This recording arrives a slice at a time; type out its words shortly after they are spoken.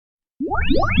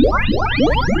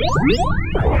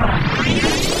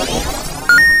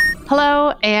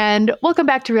Hello, and welcome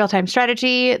back to Real Time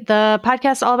Strategy, the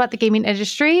podcast all about the gaming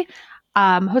industry,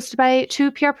 hosted by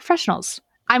two PR professionals.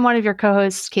 I'm one of your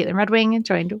co-hosts, Caitlin Redwing,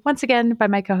 joined once again by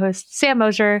my co-host, Sam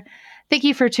Mosier. Thank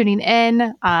you for tuning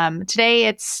in. Today,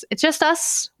 it's just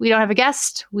us. We don't have a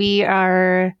guest. We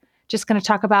are just going to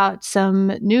talk about some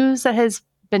news that has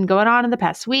been going on in the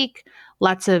past week.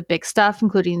 Lots of big stuff,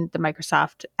 including the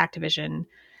Microsoft Activision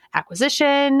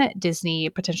acquisition, Disney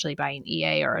potentially buying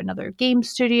EA or another game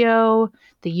studio,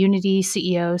 the Unity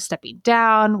CEO stepping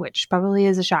down, which probably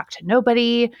is a shock to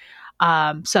nobody.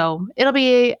 So it'll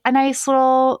be a nice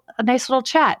little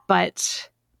chat. But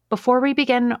before we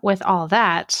begin with all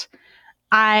that,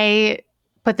 I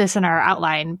put this in our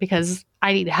outline because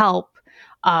I need help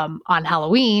on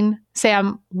Halloween.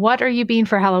 Sam, what are you being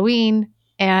for Halloween?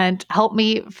 And help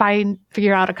me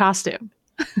figure out a costume.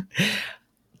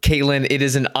 Caitlin, it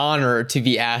is an honor to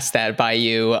be asked that by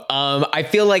you. I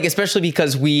feel like, especially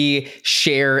because we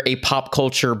share a pop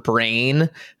culture brain,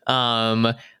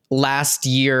 last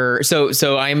year.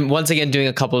 So I'm once again doing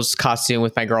a couple's costume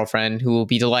with my girlfriend, who will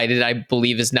be delighted. I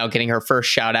believe is now getting her first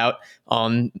shout out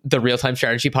on the Real Time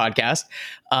Strategy podcast.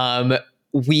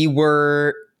 We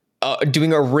were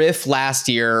doing a riff last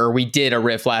year, or we did a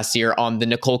riff last year on the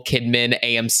Nicole Kidman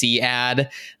AMC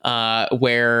ad,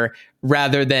 where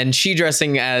rather than she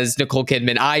dressing as Nicole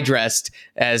Kidman, I dressed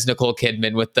as Nicole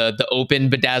Kidman with the open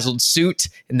bedazzled suit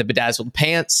and the bedazzled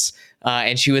pants.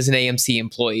 And she was an AMC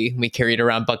employee. We carried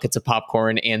around buckets of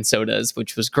popcorn and sodas,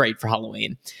 which was great for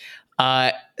Halloween.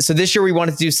 So this year we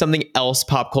wanted to do something else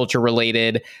pop culture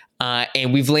related.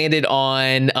 And we've landed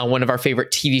on one of our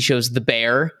favorite TV shows, The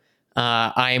Bear.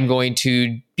 I am going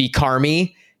to be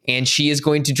Carmi, and she is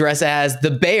going to dress as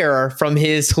the bear from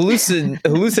his hallucination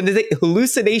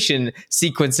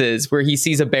sequences where he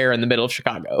sees a bear in the middle of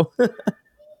Chicago.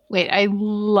 Wait, I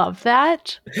love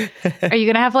that. Are you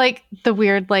going to have like the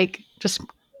weird, like just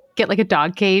get like a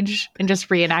dog cage and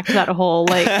just reenact that whole,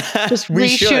 like just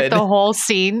reshoot the whole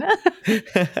scene?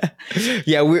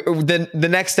 Yeah, the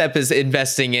next step is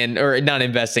investing in, or not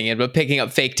investing in, but picking up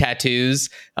fake tattoos,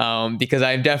 because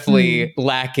I'm definitely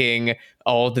lacking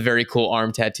all of the very cool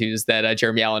arm tattoos that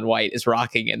Jeremy Allen White is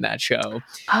rocking in that show.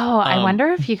 Oh, I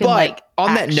wonder if you can like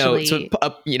on actually... that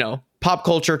note, so pop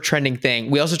culture trending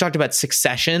thing. We also talked about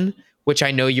Succession, which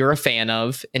I know you're a fan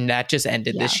of, and that just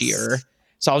ended this year.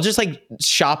 So I'll just like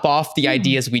shop off the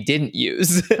ideas we didn't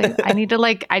use.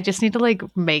 I just need to like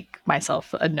make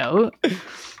myself a note.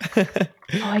 Oh,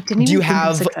 I didn't even think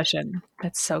of Succession.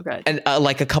 That's so good. And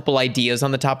like a couple ideas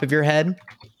on the top of your head?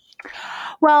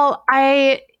 Well,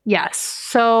 yes.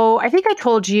 So I think I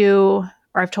told you,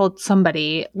 or I've told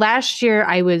somebody, last year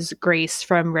I was Grace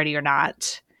from Ready or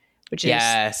Not, which is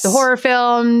the horror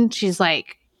film. She's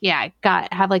like,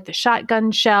 have like the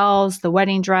shotgun shells, the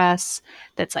wedding dress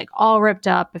that's like all ripped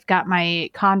up. I've got my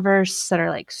Converse that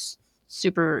are like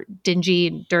super dingy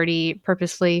and dirty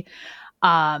purposely.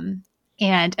 And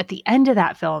at the end of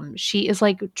that film, she is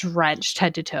like drenched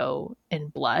head to toe in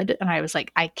blood. And I was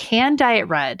like, I can dye it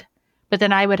red, but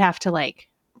then I would have to like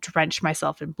drench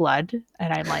myself in blood.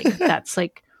 And I'm like, that's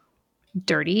like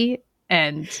dirty.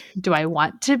 And do I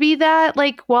want to be that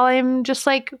like while I'm just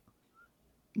like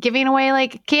giving away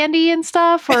like candy and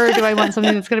stuff, or do I want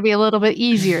something that's going to be a little bit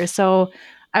easier? So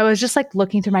I was just like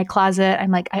looking through my closet.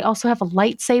 I'm like, I also have a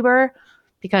lightsaber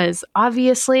because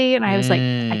obviously, and I was like,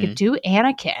 I could do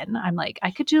Anakin. I'm like,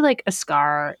 I could do like a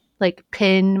scar, like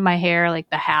pin my hair, like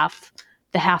the half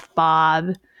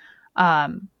bob. I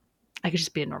could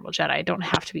just be a normal Jedi. I don't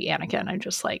have to be Anakin. I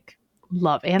just like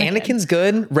love Anakin. Anakin's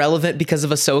good, relevant because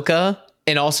of Ahsoka.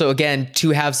 And also, again,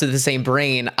 two halves of the same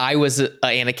brain. I was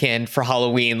Anakin for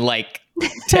Halloween like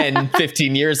 10,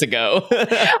 15 years ago.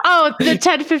 Oh, the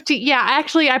 10, 15. Yeah,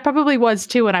 actually, I probably was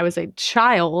too when I was a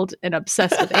child and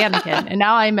obsessed with Anakin. And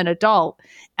now I'm an adult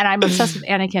and I'm obsessed with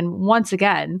Anakin once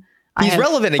again. He's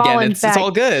relevant again. It's all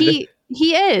good.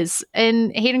 He is.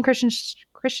 And Hayden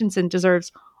Christensen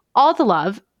deserves all the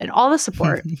love and all the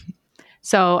support.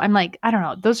 So I'm like, I don't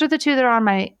know. Those are the two that are on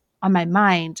my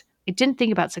mind. I didn't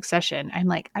think about Succession. I'm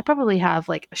like, I probably have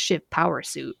like a Shiv power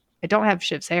suit. I don't have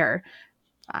Shiv's hair.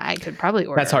 I could probably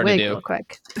order a wig real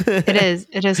quick.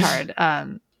 It is hard.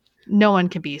 No one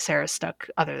can be Sarah Snook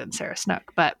other than Sarah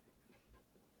Snook, but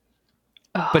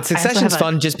Succession's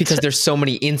fun just because there's so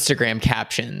many Instagram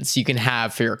captions you can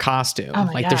have for your costume. Oh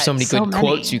my God, there's so many good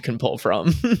quotes you can pull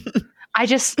from. I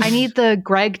need the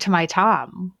Greg to my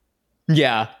Tom.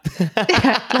 Yeah.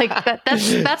 Like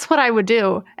that's what I would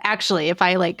do. Actually, if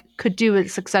I like could do a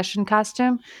Succession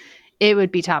costume, it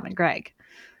would be Tom and Greg.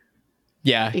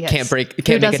 Yeah, Because can't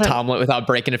make a Tomlet without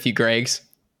breaking a few Gregs.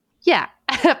 Yeah,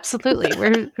 absolutely.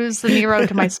 Who's the Nero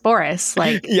to my Sporus?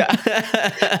 Like, yeah.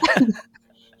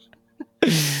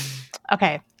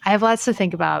 Okay, I have lots to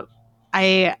think about.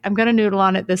 I'm gonna noodle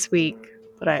on it this week,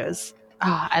 but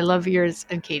I love yours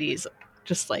and Katie's.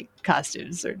 Just like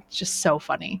costumes are just so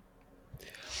funny.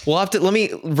 We'll have to let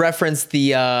me reference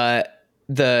the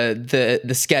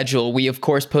schedule. We of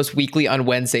course post weekly on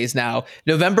Wednesdays now.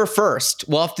 November 1st,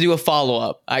 we'll have to do a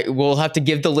follow-up. We'll have to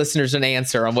give the listeners an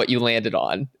answer on what you landed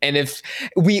on. And if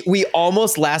we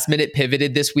almost last minute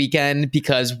pivoted this weekend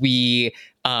because we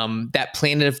that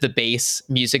Planet of the Bass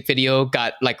music video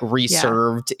got like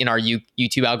reserved in our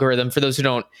YouTube algorithm. For those who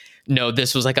don't know,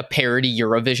 this was like a parody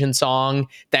Eurovision song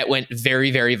that went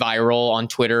very, very viral on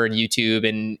Twitter and YouTube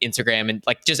and Instagram and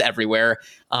like just everywhere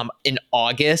in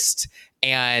August.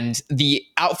 And the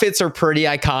outfits are pretty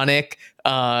iconic,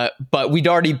 but we'd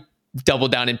already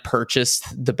doubled down and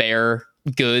purchased the bear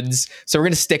goods. So we're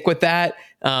going to stick with that.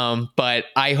 But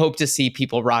I hope to see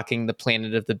people rocking the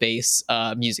Planet of the Bass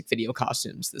music video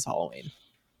costumes this Halloween.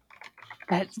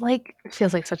 That like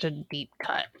feels like such a deep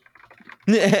cut.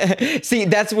 See,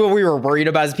 that's what we were worried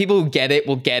about is people who get it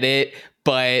will get it.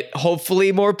 But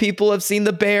hopefully more people have seen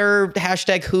the bear.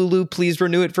 Hashtag Hulu, please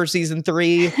renew it for season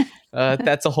 3.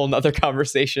 That's a whole nother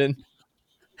conversation.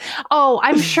 Oh,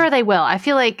 I'm sure they will. I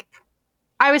feel like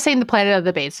I was saying the Planet of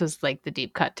the Bass was like the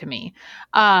deep cut to me.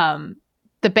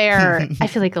 The bear, I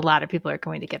feel like a lot of people are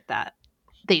going to get that.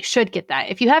 They should get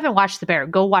that. If you haven't watched the bear,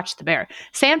 go watch the bear.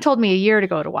 Sam told me a year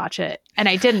ago to watch it, and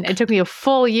I didn't. It took me a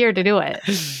full year to do it.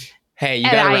 Hey, you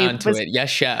got around to it. Yes,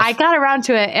 chef. I got around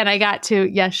to it, and I got to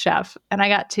yes, chef, and I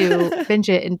got to binge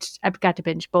it, and I got to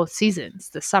binge both seasons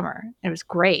this summer. It was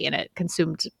great, and it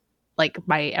consumed like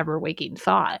my ever waking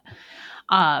thought.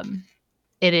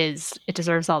 It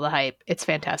deserves all the hype. It's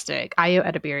fantastic. Ayo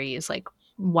Edebiri is like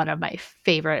one of my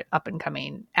favorite up and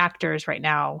coming actors right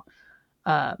now.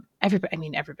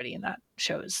 Everybody in that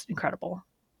show is incredible.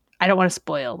 I don't want to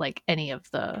spoil like any of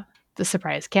the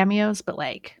surprise cameos, but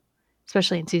like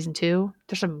especially in season 2,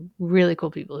 there's some really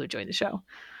cool people who joined the show.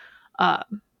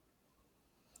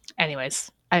 Anyways,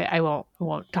 I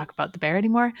won't talk about the bear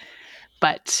anymore,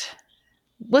 but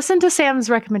listen to Sam's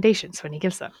recommendations when he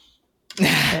gives them.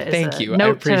 Thank you. I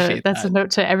appreciate that. That's a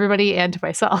note to everybody and to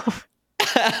myself.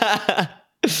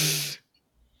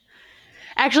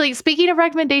 Actually, speaking of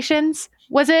recommendations,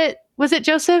 was it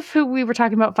Joseph who we were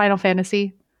talking about Final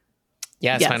Fantasy?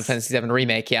 Yes. Final Fantasy VII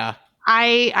Remake, yeah.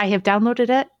 I have downloaded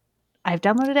it. I've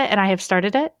downloaded it and I have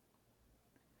started it.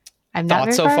 I'm not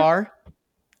Thoughts so far?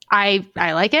 I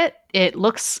like it. It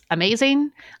looks amazing.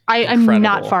 I'm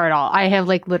not far at all. I have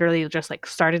like literally just like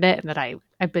started it and then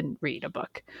I've been reading a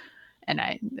book, and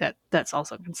that's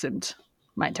also consumed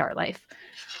my entire life.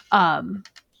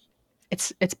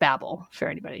 It's Babel for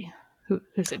anybody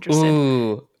who's interested.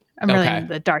 Ooh, I'm really in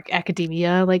the dark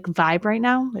academia like vibe right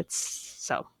now.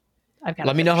 I've got.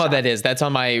 Let me know how that is. That's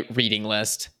on my reading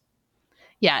list.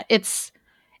 Yeah,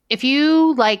 if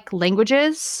you like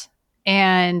languages,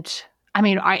 and I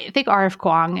mean, I think R.F.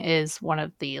 Kuang is one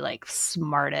of the like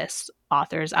smartest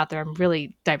authors out there. I'm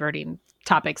really diverting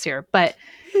topics here, but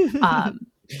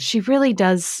she really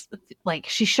does like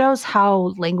she shows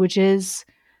how languages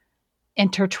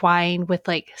intertwine with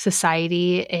like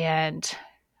society, and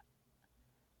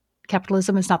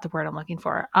capitalism is not the word I'm looking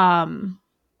for.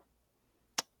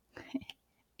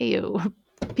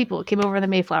 People came over in the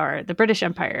Mayflower, the British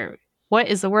Empire. What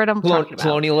is the word I'm talking about?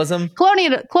 Colonialism.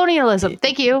 Colonialism.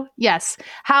 Thank you. Yes.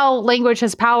 How language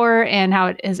has power and how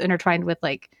it is intertwined with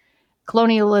like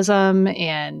colonialism,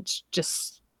 and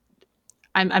just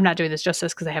I'm not doing this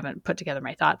justice because I haven't put together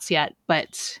my thoughts yet.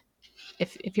 But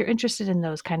if you're interested in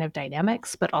those kind of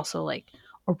dynamics, but also like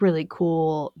a really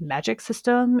cool magic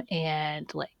system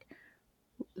and like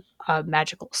a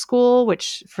magical school,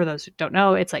 which for those who don't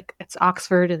know, it's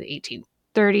Oxford in the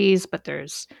 1830s, but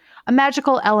there's a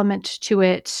magical element to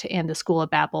it. And the School of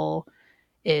Babel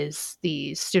is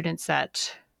the students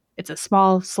that it's a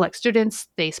small select students.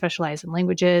 They specialize in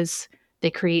languages.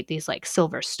 They create these like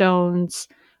silver stones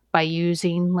by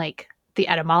using like the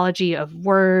etymology of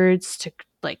words to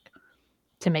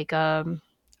make a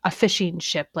fishing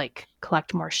ship, like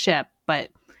collect more ship. But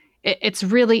it's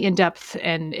really in depth,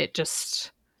 and it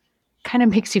just kind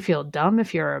of makes you feel dumb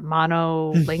if you're a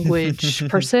mono language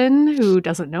person who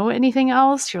doesn't know anything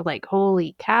else. You're like,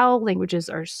 holy cow, languages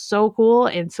are so cool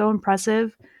and so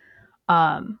impressive.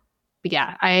 But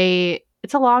yeah,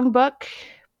 it's a long book,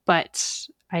 but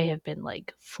I have been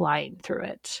like flying through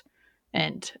it,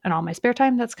 and in all my spare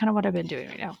time, that's kind of what I've been doing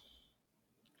right now.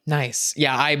 Nice.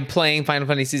 Yeah, I'm playing Final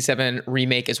Fantasy VII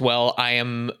Remake as well. I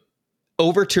am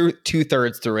over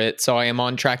two-thirds through it, so I am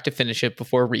on track to finish it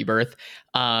before Rebirth.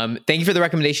 Thank you for the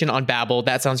recommendation on Babel.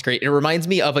 That sounds great. It reminds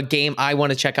me of a game I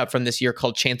want to check out from this year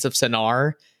called Chants of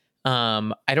Sennaar.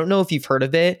 I don't know if you've heard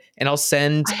of it, and I'll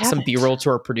send some B-roll to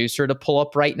our producer to pull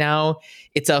up right now.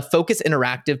 It's a Focus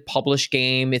Interactive published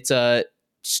game. It's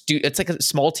like a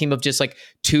small team of just like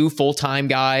 2 full-time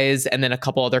guys and then a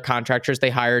couple other contractors they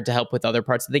hired to help with other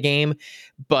parts of the game.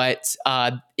 But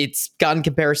it's gotten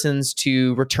comparisons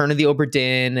to Return of the Obra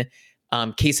Dinn,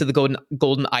 Case of the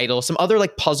Golden Idol, some other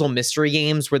like puzzle mystery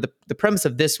games where the premise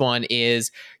of this one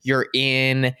is you're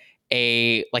in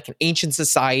an ancient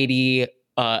society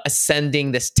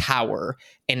ascending this tower,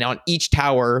 and on each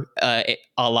tower, a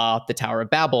la the Tower of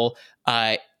Babel,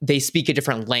 they speak a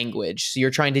different language. So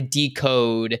you're trying to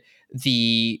decode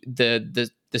the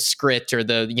script or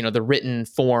the written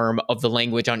form of the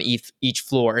language on each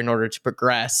floor in order to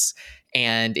progress.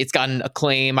 And it's gotten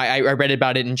acclaim. I read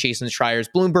about it in Jason Schreier's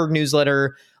Bloomberg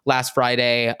newsletter last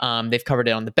Friday. They've covered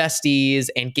it on the Besties,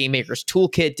 and Game Maker's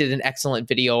Toolkit did an excellent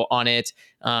video on it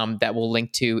that we'll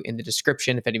link to in the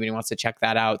description if anybody wants to check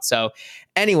that out. So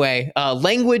anyway,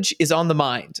 language is on the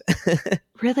mind.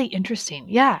 Really interesting.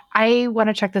 Yeah, I want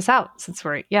to check this out since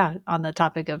we're on the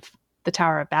topic of the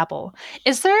Tower of Babel.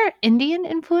 Is there Indian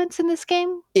influence in this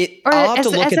game? I'll have to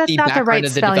look at the background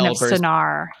of the developers.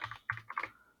 Sennaar?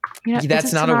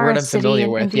 That's not a word I'm familiar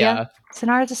with. India? Yeah.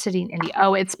 Sennaar is a city in India.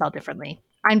 Oh, it's spelled differently.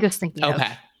 I'm just thinking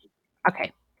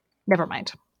Okay. Never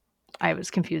mind. I was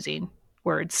confusing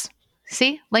words.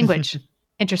 See? Language.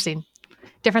 Interesting.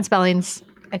 Different spellings.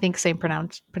 I think same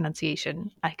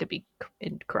pronunciation. I could be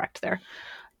incorrect there.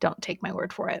 Don't take my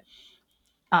word for it.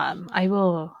 I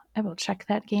will check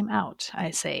that game out.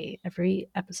 I say every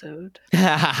episode.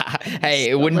 Hey,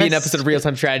 it wouldn't be an episode of Real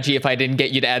Time Strategy if I didn't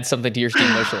get you to add something to your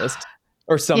Steam wish list.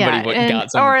 Or somebody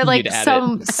got something. Or like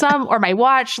some or my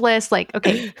watch list, like,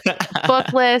 okay,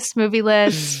 book list, movie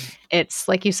list. It's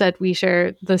like you said, we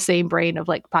share the same brain of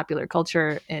like popular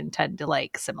culture and tend to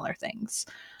like similar things.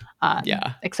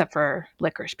 Except for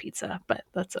licorice pizza, but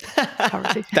that's a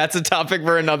conversation. That's a topic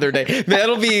for another day.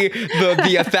 That'll be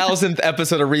the 1,000th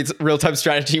episode of Real Time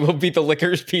Strategy will be the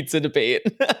licorice pizza debate.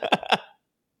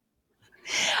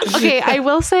 Okay, I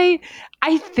will say,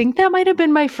 I think that might have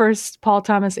been my first Paul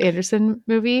Thomas Anderson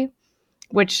movie,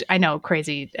 which I know,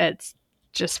 crazy. It's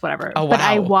just whatever. Oh, wow. But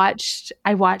I watched.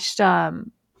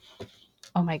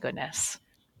 Oh my goodness.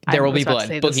 There Will Be Blood.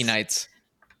 Boogie Nights.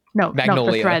 No,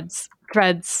 Magnolia. No,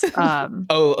 Threads.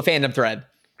 A Phantom Thread.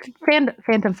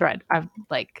 Phantom Thread. I'm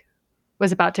like,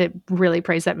 was about to really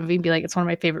praise that movie and be like, it's one of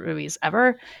my favorite movies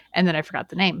ever, and then I forgot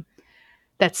the name.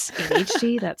 That's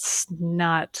ADHD. That's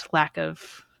not lack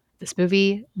of this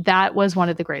movie. That was one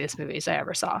of the greatest movies I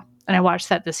ever saw. And I watched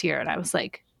that this year and I was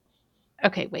like,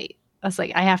 okay, wait. I was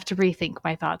like, I have to rethink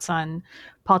my thoughts on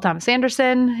Paul Thomas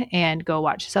Anderson and go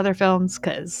watch his other films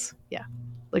because,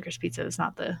 Licorice Pizza is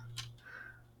not the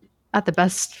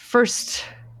best first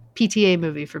PTA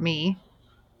movie for me.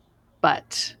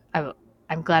 But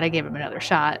I'm glad I gave him another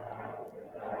shot.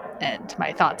 And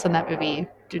my thoughts on that movie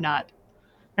are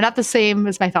not the same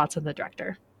as my thoughts on the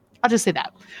director. I'll just say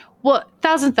that. Well,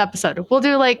 1,000th episode, we'll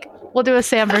do a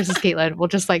Sam versus Caitlin. We'll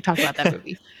just like talk about that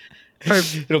movie.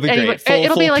 It'll be great.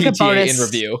 It'll be like PTA a bonus in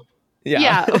review.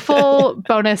 Yeah, a full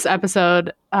bonus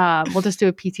episode. We'll just do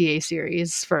a PTA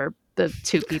series for the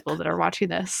 2 people that are watching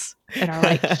this and are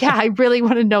like, yeah, I really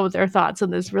want to know their thoughts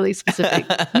on this really specific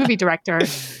movie director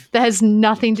that has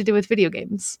nothing to do with video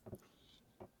games.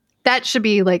 That should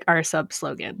be like our sub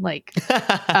slogan, like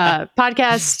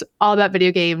podcast all about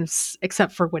video games,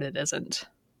 except for when it isn't.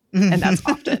 And that's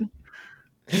often.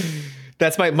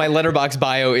 That's my Letterboxd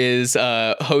bio is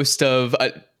host of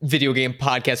a video game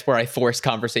podcast where I force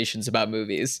conversations about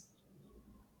movies.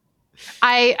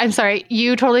 I'm sorry.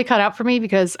 You totally cut out for me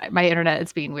because my internet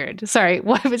is being weird. Sorry.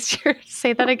 What was your,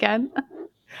 say that again?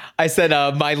 I said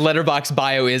my Letterboxd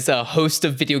bio is a host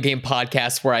of video game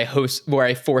podcasts where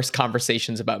I force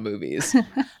conversations about movies.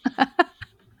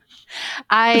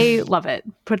 I love it.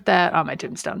 Put that on my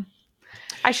tombstone.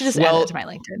 I should just add it to my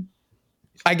LinkedIn.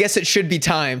 I guess it should be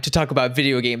time to talk about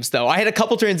video games, though. I had a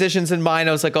couple transitions in mind.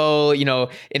 I was like, in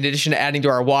addition to adding to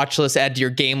our watch list, add to your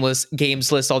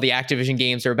games list, all the Activision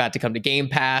games are about to come to Game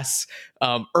Pass.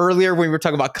 Earlier, when we were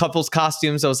talking about couples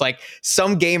costumes, I was like,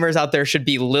 some gamers out there should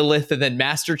be Lilith and then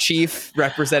Master Chief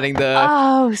representing the...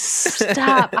 Oh,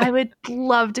 stop. I would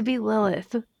love to be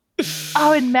Lilith.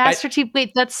 Oh, and Master Chief.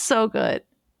 Wait, that's so good.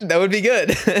 That would be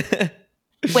good.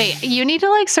 Wait, you need to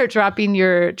like start dropping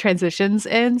your transitions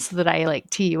in so that I like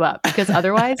tee you up, because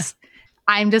otherwise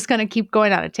I'm just going to keep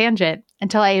going on a tangent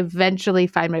until I eventually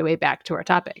find my way back to our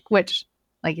topic, which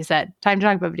like you said, time to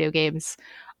talk about video games.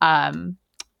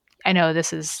 I know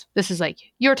this is like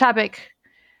your topic.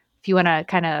 If you want to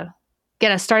kind of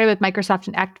get us started with Microsoft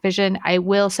and Activision, I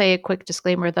will say a quick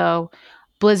disclaimer though.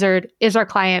 Blizzard is our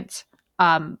client.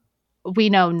 We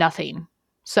know nothing.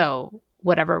 So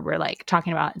whatever we're like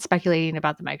talking about and speculating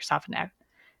about the Microsoft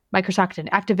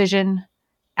and Activision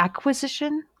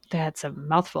acquisition, that's a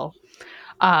mouthful.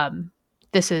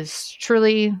 This is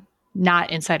truly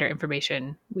not insider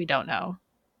information. We don't know.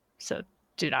 So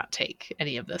do not take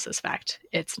any of this as fact.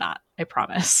 It's not, I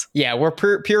promise. Yeah, we're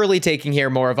purely taking here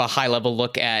more of a high level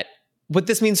look at what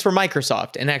this means for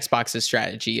Microsoft and Xbox's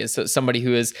strategy. As somebody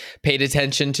who has paid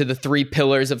attention to the three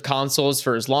pillars of consoles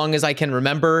for as long as I can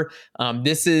remember,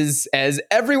 this is, as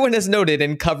everyone has noted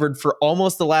and covered for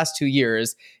almost the last 2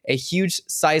 years, a huge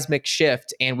seismic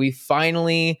shift. And we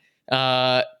finally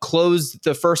closed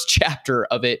the first chapter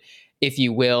of it, if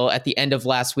you will, at the end of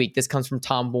last week. This comes from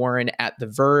Tom Warren at The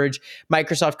Verge.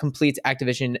 Microsoft completes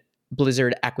Activision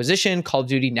Blizzard acquisition, Call of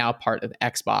Duty now part of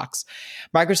Xbox.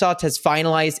 Microsoft has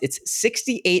finalized its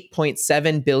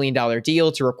 $68.7 billion deal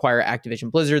to acquire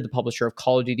Activision Blizzard, the publisher of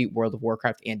Call of Duty, World of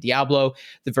Warcraft, and Diablo.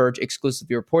 The Verge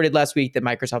exclusively reported last week that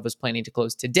Microsoft was planning to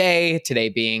close today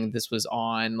being, this was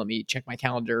on, let me check my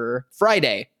calendar,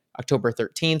 Friday, October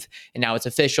 13th, and now it's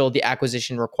official. The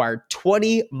acquisition required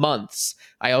 20 months.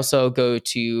 I also go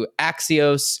to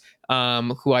Axios,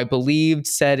 who I believed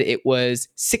said it was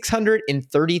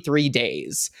 633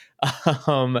 days.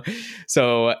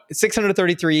 So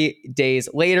 633 days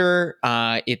later,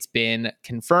 it's been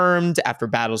confirmed after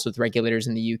battles with regulators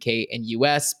in the UK and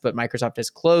US, but Microsoft has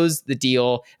closed the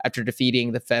deal after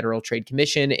defeating the Federal Trade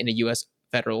Commission in a US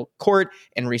federal court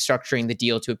and restructuring the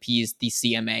deal to appease the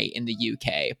CMA in the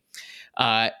UK.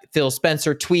 Phil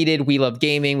Spencer tweeted, "We love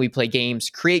gaming. We play games,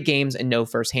 create games, and know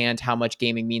firsthand how much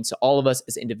gaming means to all of us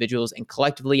as individuals and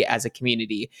collectively as a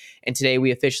community. And today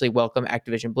we officially welcome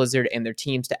Activision Blizzard and their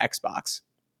teams to Xbox.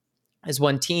 As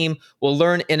one team, we'll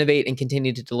learn, innovate, and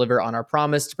continue to deliver on our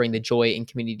promise to bring the joy and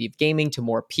community of gaming to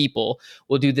more people.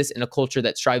 We'll do this in a culture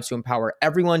that strives to empower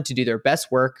everyone to do their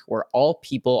best work, where all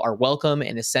people are welcome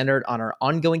and is centered on our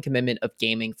ongoing commitment of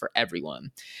gaming for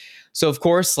everyone." So, of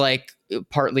course, like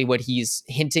partly what he's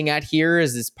hinting at here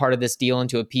is part of this deal and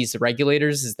to appease the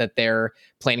regulators is that they're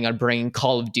planning on bringing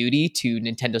Call of Duty to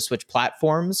Nintendo Switch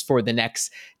platforms for the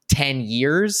next 10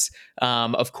 years.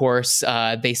 Of course,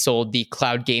 they sold the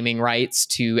cloud gaming rights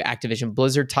to Activision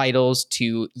Blizzard titles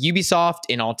to Ubisoft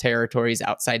in all territories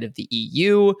outside of the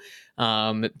EU.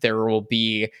 There will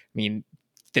be,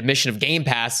 the mission of Game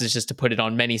Pass is just to put it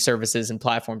on many services and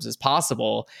platforms as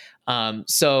possible.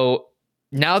 So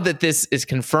now that this is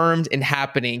confirmed and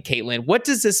happening, Caitlin, what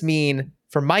does this mean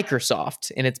for Microsoft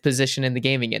in its position in the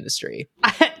gaming industry?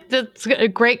 That's a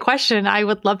great question. I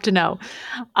would love to know.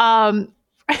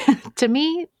 To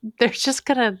me, they're just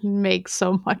gonna make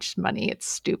so much money. It's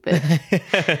stupid.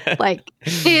 Like,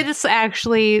 it's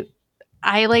actually,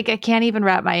 I can't even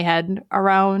wrap my head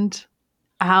around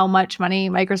how much money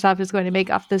Microsoft is going to make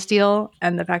off this deal,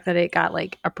 and the fact that it got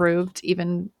approved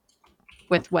even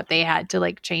with what they had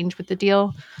to change with the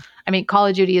deal. I mean, Call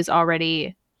of Duty is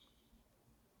already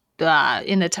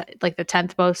in the the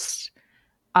 10th most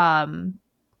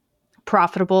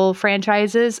profitable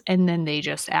franchises, and then they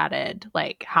just added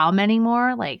how many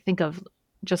more? Think of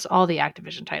just all the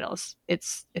Activision titles.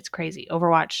 It's crazy.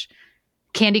 Overwatch,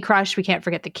 Candy Crush, we can't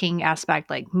forget the King aspect.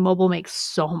 Mobile makes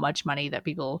so much money that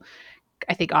people,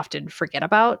 I think, often forget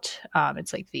about.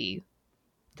 It's the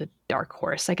dark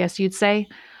horse, I guess you'd say.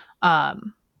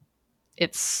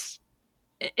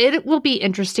 It will be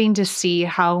interesting to see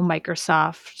how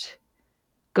Microsoft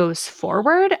goes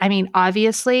forward. I mean,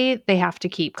 obviously, they have to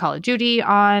keep Call of Duty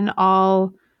on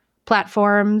all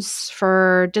platforms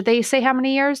for, did they say how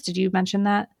many years? Did you mention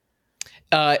that?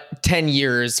 10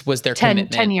 years was their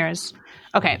commitment. 10 years.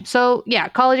 Okay, so yeah,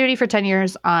 Call of Duty for 10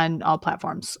 years on all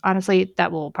platforms. Honestly,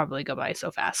 that will probably go by so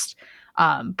fast.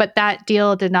 But that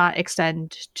deal did not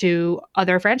extend to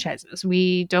other franchises.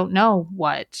 We don't know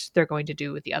what they're going to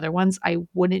do with the other ones. I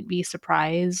wouldn't be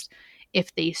surprised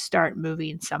if they start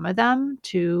moving some of them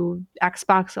to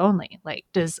Xbox only.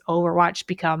 Does Overwatch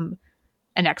become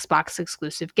an Xbox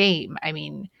exclusive game? I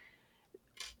mean,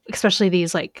 especially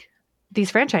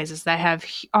these franchises that have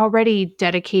already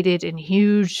dedicated and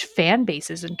huge fan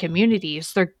bases and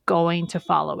communities, they're going to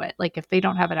follow it. If they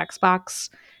don't have an Xbox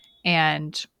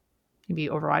and maybe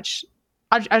Overwatch,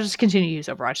 I'll just continue to use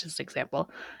Overwatch as an example,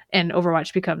 and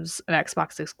Overwatch becomes an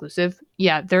Xbox exclusive,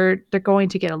 yeah, they're going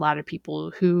to get a lot of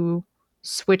people who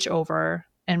switch over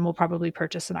and will probably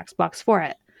purchase an Xbox for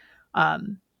it.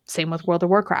 Same with World of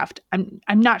Warcraft. I'm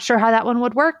not sure how that one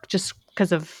would work just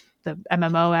because of the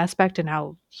MMO aspect and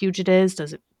how huge it is.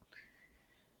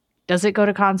 Does it go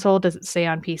to console? Does it stay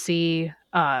on PC?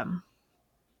 I'm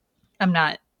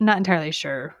not entirely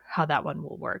sure how that one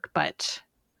will work, but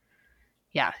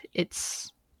yeah,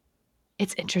 it's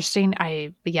interesting.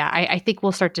 I think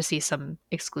we'll start to see some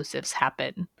exclusives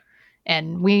happen.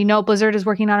 And we know Blizzard is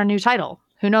working on a new title.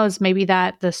 Who knows? Maybe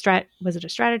that was it a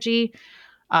strategy?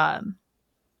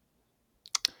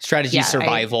 Strategy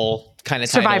survival kind of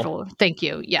survival. Title. Thank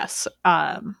you. Yes.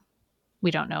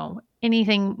 We don't know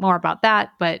anything more about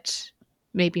that, but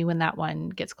maybe when that one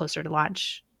gets closer to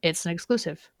launch, it's an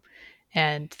exclusive.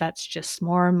 And that's just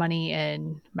more money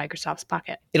in Microsoft's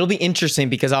pocket. It'll be interesting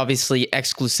because obviously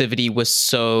exclusivity was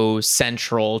so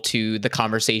central to the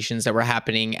conversations that were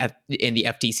happening in the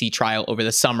FTC trial over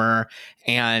the summer.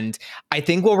 And I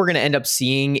think what we're going to end up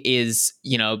seeing is,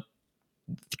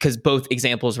 because both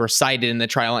examples were cited in the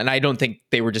trial, and I don't think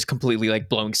they were just completely like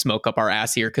blowing smoke up our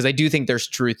ass here, because I do think there's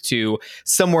truth to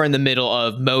somewhere in the middle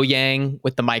of Mojang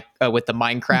with the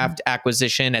Minecraft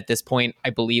acquisition at this point, I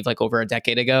believe like over a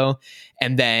decade ago,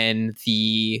 and then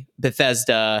the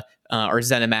Bethesda or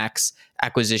ZeniMax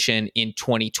acquisition in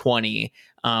 2020.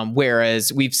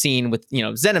 Whereas we've seen with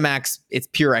ZeniMax, it's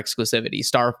pure exclusivity.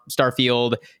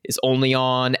 Starfield is only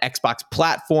on Xbox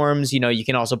platforms. You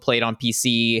can also play it on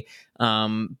PC,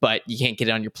 but you can't get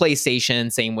it on your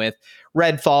PlayStation. Same with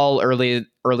Redfall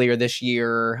earlier this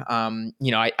year.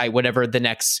 I whatever the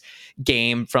next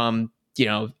game from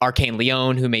Arcane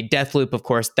Leon, who made Deathloop, of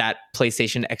course, that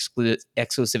PlayStation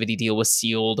exclusivity deal was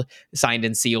signed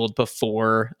and sealed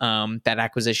before that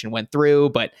acquisition went through.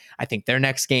 But I think their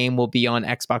next game will be on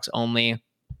Xbox only.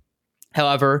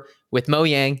 However, with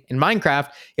Mojang and Minecraft,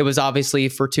 it was obviously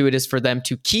fortuitous for them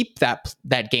to keep that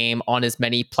game on as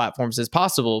many platforms as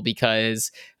possible,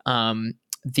 because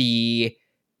the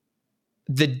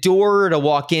door to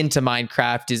walk into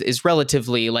Minecraft is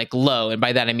relatively like low. And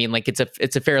by that, I mean, like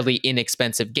it's a fairly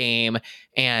inexpensive game,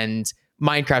 and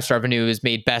Minecraft's revenue is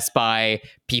made best by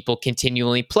people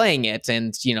continually playing it.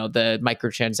 And, the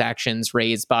microtransactions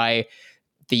raised by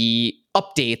the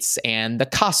updates and the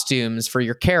costumes for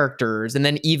your characters. And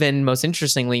then even most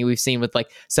interestingly, we've seen with like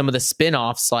some of the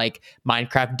spin-offs, like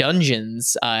Minecraft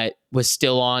Dungeons was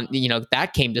still on,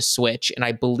 that came to Switch and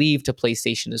I believe to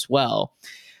PlayStation as well.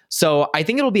 So I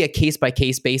think it'll be a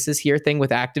case-by-case basis here thing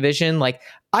with Activision. Like,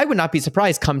 I would not be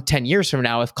surprised come 10 years from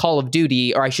now if Call of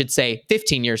Duty, or I should say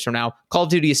 15 years from now, Call of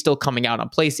Duty is still coming out on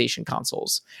PlayStation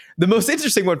consoles. The most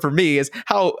interesting one for me is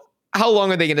how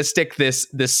long are they going to stick this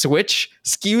Switch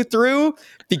SKU through?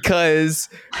 Because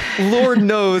Lord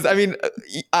knows, I mean,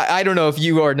 I don't know if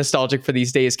you are nostalgic for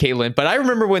these days, Caitlin, but I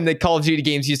remember when the Call of Duty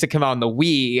games used to come out on the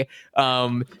Wii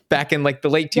back in like the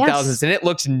late 2000s, yes. And it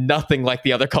looks nothing like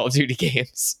the other Call of Duty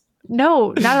games.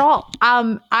 No, not at all.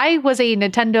 I was a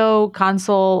Nintendo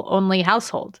console only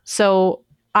household. So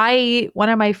one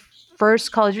of my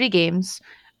first Call of Duty games,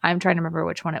 I'm trying to remember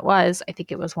which one it was. I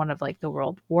think it was one of like the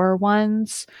World War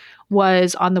ones,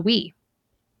 was on the Wii.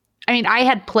 I mean, I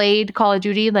had played Call of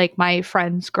Duty, like my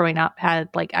friends growing up had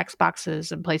like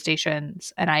Xboxes and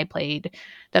PlayStations, and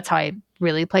that's how I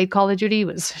really played Call of Duty,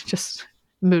 was just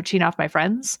mooching off my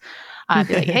friends.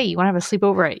 Be like, hey, you want to have a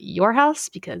sleepover at your house?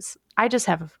 Because I just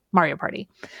have Mario Party.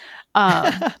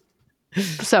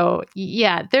 So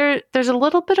yeah, there's a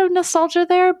little bit of nostalgia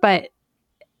there, but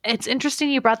it's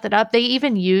interesting you brought that up. They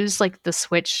even use like the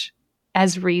Switch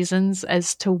as reasons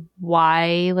as to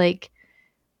why, like,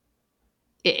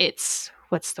 it's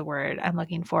what's the word I'm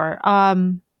looking for?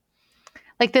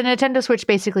 Like the Nintendo Switch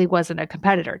basically wasn't a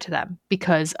competitor to them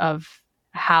because of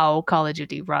how Call of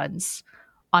Duty runs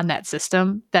on that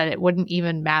system, that it wouldn't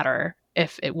even matter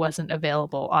if it wasn't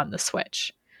available on the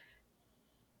Switch.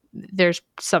 There's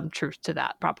some truth to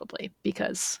that probably,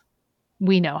 because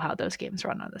we know how those games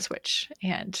run on the Switch.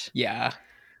 And yeah.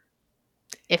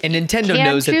 And Nintendo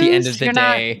knows at the end of the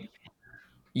day.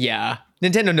 Yeah.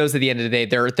 Nintendo knows at the end of the day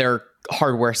their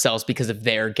hardware sells because of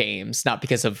their games, not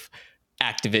because of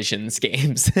Activision's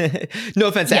games. No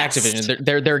offense to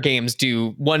Activision. Their games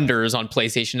do wonders on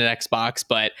PlayStation and Xbox,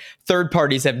 but third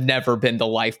parties have never been the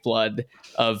lifeblood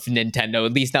of Nintendo,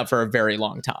 at least not for a very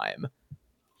long time.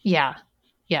 Yeah.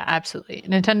 Yeah, absolutely.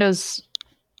 Nintendo's,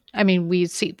 I mean, we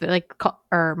see like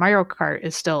Mario Kart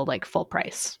is still like full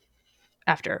price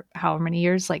after how many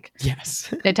years? Like,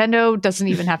 yes. Nintendo doesn't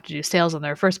even have to do sales on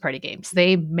their first party games.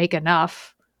 They make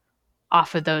enough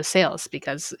off of those sales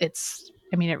because it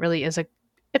really is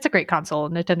it's a great console.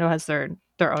 Nintendo has their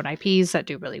own IPs that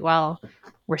do really well.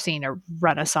 We're seeing a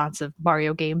renaissance of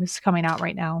Mario games coming out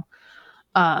right now.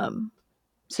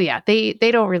 So yeah, they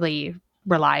don't really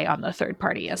rely on the third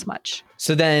party as much.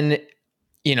 So then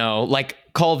like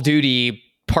Call of Duty,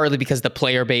 partly because the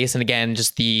player base, and again,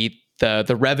 just the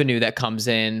revenue that comes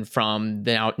in from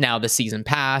now the season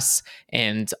pass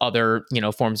and other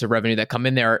forms of revenue that come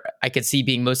in there, I could see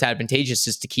being most advantageous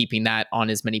just to keeping that on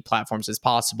as many platforms as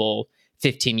possible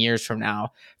 15 years from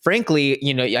now. Frankly,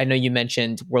 I know you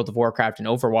mentioned World of Warcraft and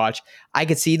Overwatch. I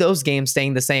could see those games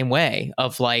staying the same way,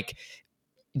 of like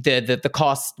the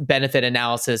cost benefit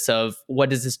analysis of what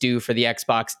does this do for the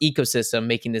Xbox ecosystem,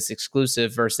 making this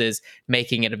exclusive versus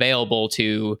making it available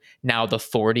to now the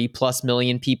 40 plus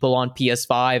million people on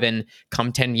PS5. And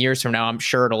come 10 years from now, I'm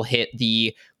sure it'll hit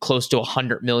the close to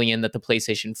 100 million that the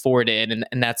PlayStation 4 did,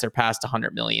 and that surpassed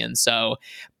 100 million. So,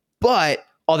 but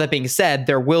all that being said,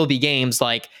 there will be games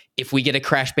like if we get a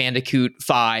Crash Bandicoot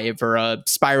 5 or a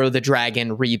Spyro the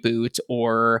Dragon reboot,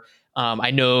 or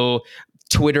I know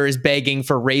Twitter is begging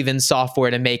for Raven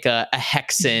Software to make a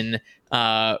Hexen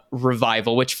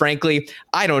revival, which frankly,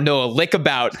 I don't know a lick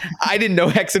about. I didn't know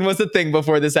Hexen was a thing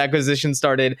before this acquisition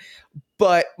started.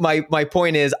 But my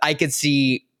point is, I could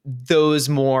see those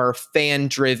more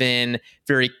fan-driven,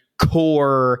 very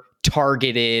core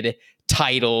targeted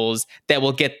titles that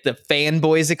will get the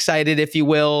fanboys excited, if you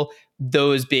will.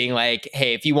 Those being like,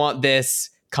 hey, if you want this,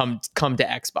 come to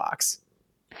Xbox.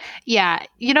 Yeah.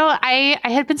 I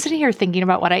had been sitting here thinking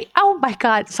about oh my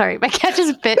God, sorry. My cat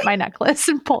just bit my necklace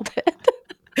and pulled it.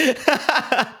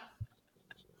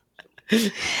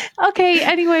 Okay.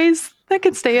 Anyways, that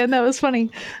can stay in. That was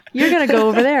funny. You're going to go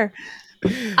over there.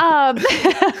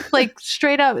 Like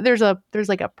straight up, there's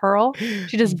like a pearl.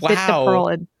 She just bit the pearl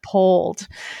and pulled.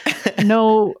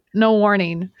 No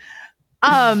warning.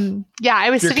 Yeah, I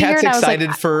was Your sitting here and I was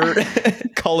excited for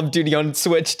Call of Duty on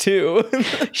Switch too.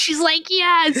 She's like,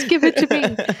 yes, give it to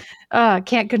me.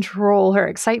 Can't control her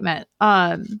excitement.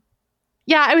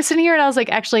 Yeah, I was sitting here and I was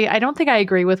like, actually, I don't think I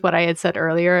agree with what I had said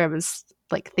earlier. I was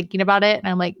like thinking about it and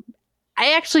I'm like,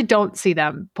 I actually don't see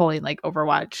them pulling like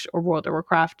Overwatch or World of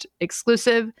Warcraft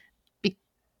exclusive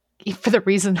for the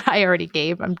reason I already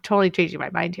gave. I'm totally changing my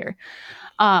mind here.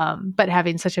 But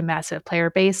having such a massive player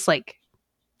base, like,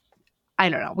 I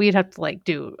don't know. We'd have to like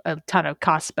do a ton of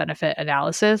cost benefit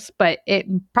analysis, but it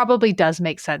probably does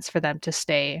make sense for them to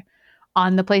stay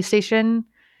on the PlayStation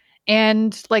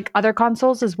and like other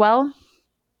consoles as well.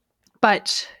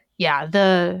 But yeah,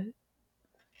 the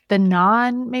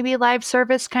non maybe live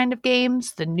service kind of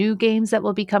games, the new games that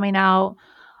will be coming out,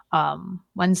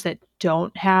 ones that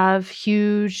don't have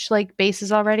huge like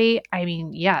bases already. I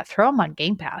mean, yeah, throw them on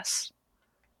Game Pass.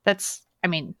 That's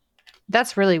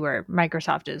really where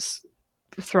Microsoft is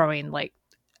throwing like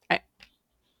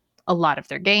a lot of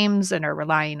their games and are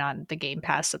relying on the Game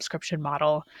Pass subscription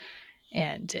model,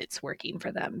 and it's working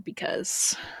for them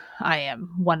because I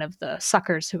am one of the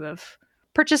suckers who have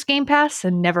purchased Game Pass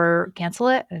and never cancel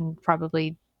it, and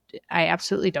probably I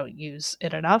absolutely don't use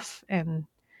it enough, and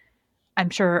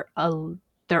I'm sure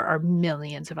there are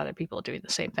millions of other people doing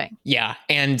the same thing. Yeah,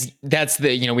 and that's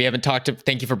we haven't talked to,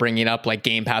 thank you for bringing it up, like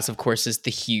Game Pass of course is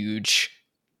the huge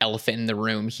elephant in the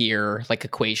room here, like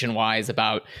equation wise,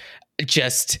 about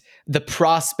just the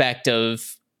prospect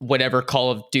of whatever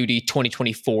Call of Duty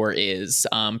 2024 is,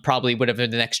 probably whatever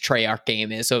the next Treyarch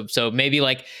game is. So maybe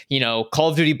like, Call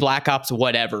of Duty Black Ops,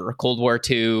 whatever, Cold War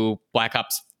 2, Black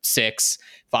Ops 6,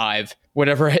 5,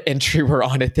 whatever entry we're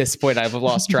on at this point, I've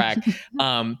lost track.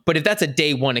 But if that's a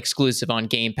day one exclusive on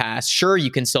Game Pass, sure, you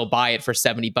can still buy it for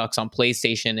 $70 on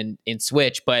PlayStation and in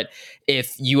Switch. But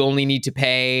if you only need to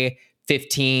pay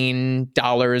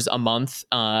 $15 a month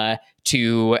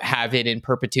to have it in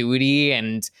perpetuity,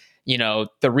 and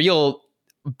the real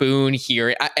boon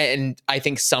here, and I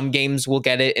think some games will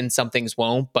get it and some things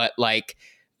won't, but like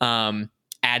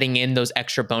adding in those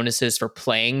extra bonuses for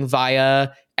playing via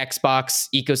Xbox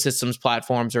ecosystems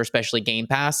platforms, or especially Game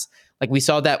Pass. Like we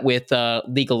saw that with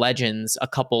League of Legends a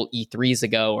couple E3s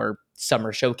ago or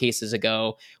summer showcases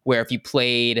ago, where if you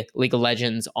played League of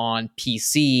Legends on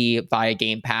PC via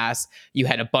Game Pass, you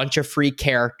had a bunch of free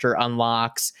character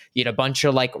unlocks, you had a bunch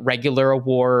of like regular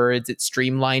awards, it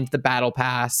streamlined the battle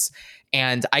pass.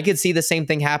 And I could see the same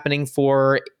thing happening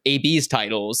for AB's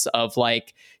titles of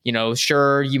like,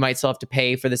 sure, you might still have to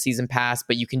pay for the season pass,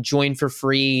 but you can join for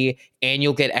free and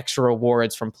you'll get extra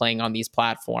rewards from playing on these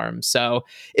platforms. So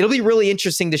it'll be really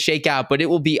interesting to shake out, but it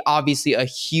will be obviously a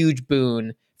huge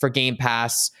boon for Game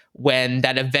Pass when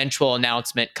that eventual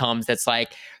announcement comes that's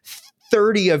like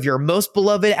 30 of your most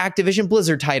beloved Activision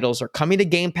Blizzard titles are coming to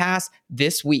Game Pass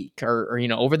this week or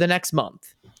over the next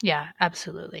month. Yeah,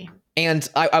 absolutely. And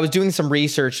I was doing some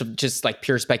research, just like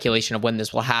pure speculation of when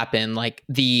this will happen. Like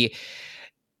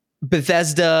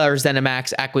Bethesda or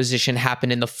ZeniMax acquisition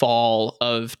happened in the fall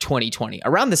of 2020,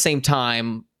 around the same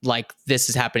time like this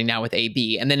is happening now with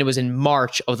AB. And then it was in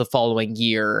March of the following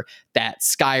year that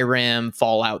Skyrim,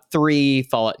 Fallout 3,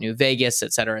 Fallout New Vegas,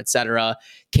 et cetera,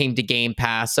 came to Game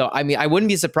Pass. So, I mean, I wouldn't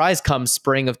be surprised come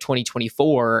spring of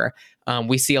 2024,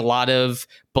 we see a lot of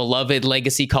beloved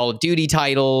legacy Call of Duty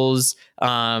titles,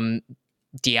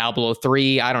 Diablo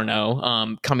 3, I don't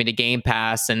know, coming to Game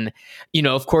Pass. And, you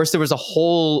know, of course, there was a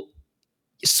whole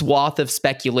swath of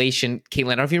speculation. Caitlin, I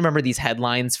don't know if you remember these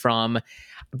headlines from,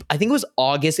 I think it was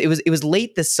August. It was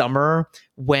late this summer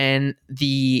when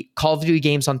the Call of Duty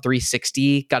games on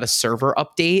 360 got a server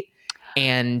update,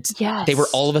 and they were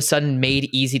all of a sudden made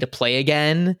easy to play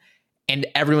again. And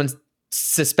everyone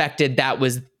suspected that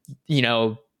was, you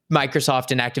know,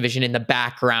 Microsoft and Activision in the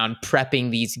background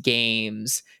prepping these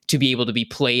games to be able to be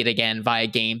played again via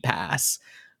Game Pass.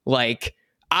 Like,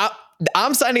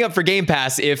 I'm signing up for Game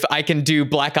Pass if I can do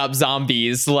Black Ops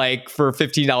Zombies like for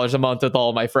 $15 a month with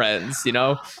all my friends, you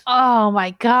know? Oh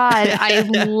my God. I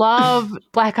love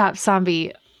Black Ops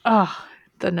Zombie. Oh,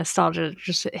 the nostalgia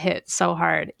just hit so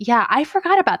hard. Yeah, I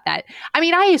forgot about that. I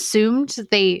mean, I assumed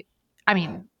not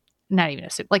even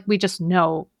assumed, like we just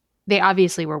know they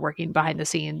obviously were working behind the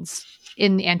scenes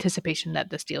in anticipation that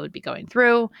this deal would be going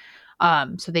through.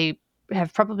 So they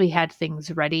have probably had things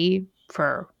ready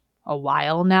for a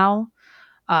while now.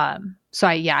 So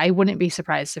I wouldn't be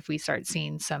surprised if we start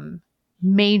seeing some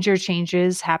major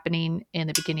changes happening in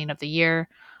the beginning of the year.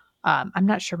 I'm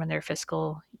not sure when their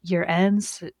fiscal year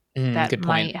ends. That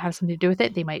might have something to do with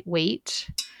it. They might wait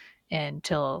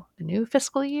until the new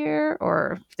fiscal year,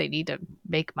 or if they need to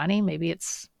make money, maybe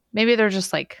they're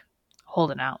just like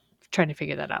holding out, trying to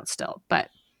figure that out still. But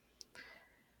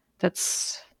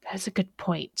that's a good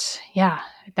point. Yeah,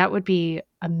 that would be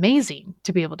amazing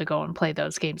to be able to go and play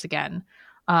those games again.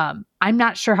 I'm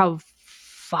not sure how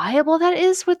viable that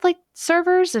is with like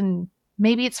servers, and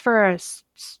maybe it's for a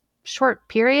short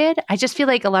period. I just feel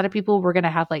like a lot of people were going to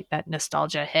have like that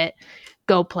nostalgia hit,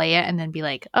 go play it, and then be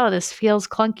like, oh, this feels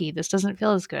clunky. This doesn't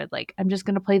feel as good. Like, I'm just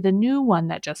going to play the new one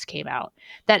that just came out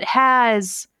that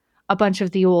has a bunch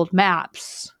of the old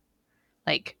maps.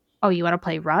 Like, oh, you want to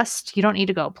play Rust? You don't need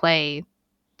to go play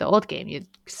the old game.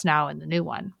 It's now in the new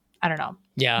one. I don't know.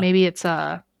 Yeah. Maybe it's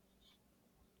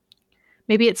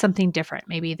something different.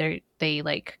 Maybe they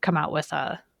like come out with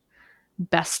a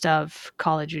best of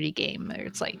Call of Duty game where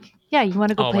it's like, yeah, you want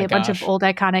to go play a bunch of old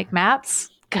iconic maps?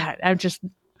 God, I'm just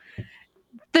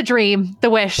the dream, the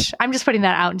wish. I'm just putting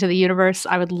that out into the universe.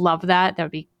 I would love that. That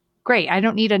would be great. I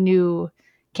don't need a new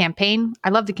campaign. I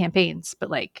love the campaigns, but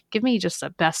like, give me just a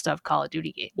best of Call of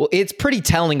Duty game. Well, it's pretty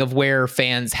telling of where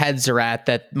fans' heads are at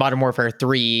that Modern Warfare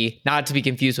 3, not to be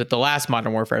confused with the last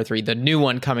Modern Warfare 3, the new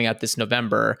one coming out this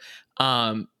November,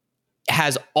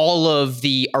 has all of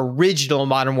the original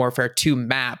Modern Warfare 2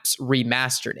 maps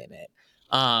remastered in it.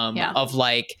 Of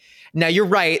like, now you're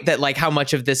right that like how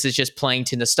much of this is just playing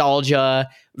to nostalgia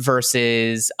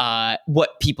versus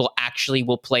what people actually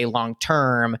will play long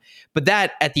term. But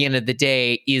that at the end of the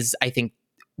day is, I think,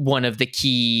 one of the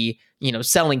key, you know,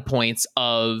 selling points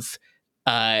of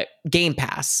Game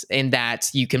Pass, in that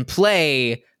you can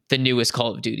play the newest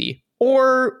Call of Duty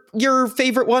or your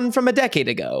favorite one from a decade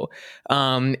ago.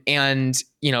 And,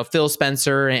 you know, Phil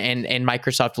Spencer and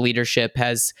Microsoft leadership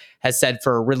has said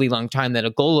for a really long time that a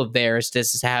goal of theirs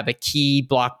is to have a key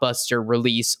blockbuster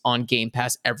release on Game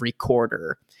Pass every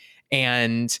quarter.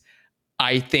 And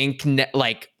I think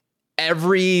like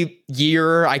every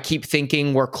year I keep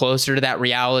thinking we're closer to that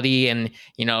reality. And,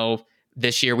 you know,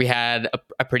 this year we had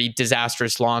a pretty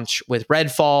disastrous launch with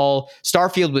Redfall.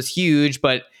 Starfield was huge,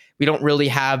 but we don't really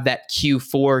have that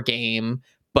Q4 game.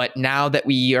 But now that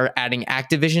we are adding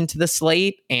Activision to the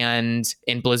slate and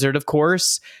Blizzard, of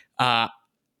course, I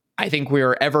think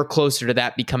we're ever closer to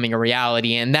that becoming a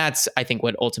reality. And that's, I think,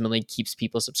 what ultimately keeps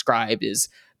people subscribed, is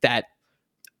that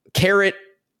carrot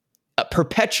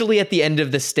perpetually at the end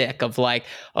of the stick of like,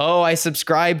 oh, I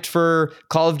subscribed for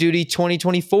Call of Duty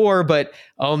 2024, but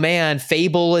oh man,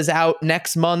 Fable is out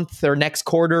next month or next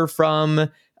quarter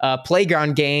from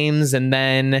Playground Games, and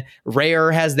then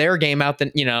Rare has their game out.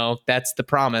 Then, you know, that's the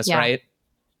promise, right?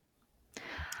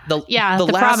 The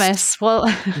promise. Well,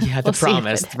 yeah, the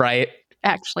promise, right?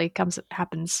 Actually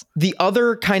happens. The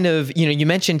other kind of, you know, you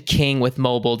mentioned King with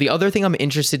mobile. The other thing I'm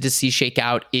interested to see shake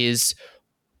out is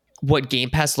what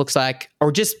Game Pass looks like,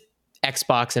 or just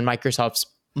Xbox and Microsoft's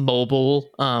mobile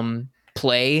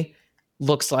play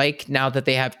looks like now that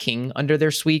they have King under their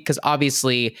suite. Because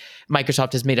obviously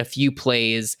Microsoft has made a few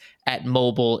plays at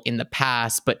mobile in the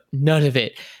past, but none of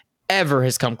it ever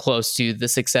has come close to the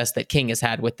success that King has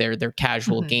had with their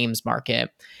casual games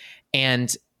market.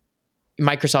 And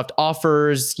Microsoft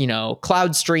offers,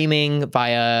 cloud streaming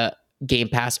via Game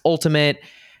Pass Ultimate.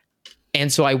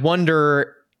 And so I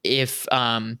wonder if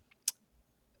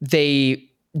they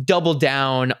double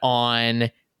down on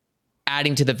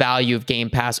adding to the value of Game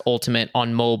Pass Ultimate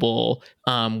on mobile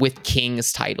with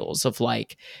King's titles of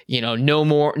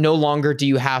no longer do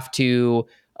you have to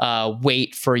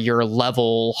wait for your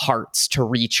level hearts to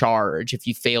recharge if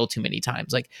you fail too many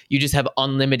times. Like, you just have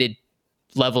unlimited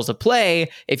levels of play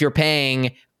if you're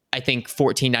paying, I think,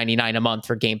 $14.99 a month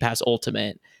for Game Pass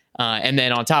Ultimate. And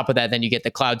then on top of that, then you get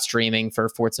the cloud streaming for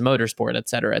Forza Motorsport, et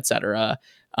cetera, et cetera.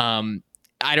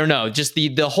 I don't know, just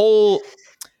the whole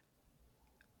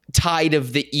tide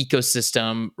of the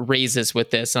ecosystem raises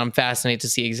with this, and I'm fascinated to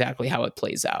see exactly how it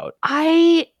plays out.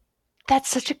 That's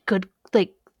such a good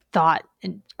thought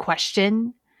and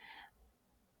question.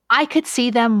 I could see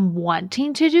them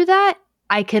wanting to do that.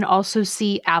 I can also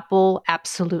see Apple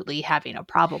absolutely having a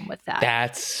problem with that.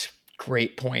 That's a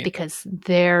great point. Because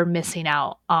they're missing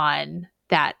out on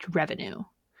that revenue.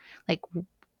 Like,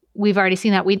 we've already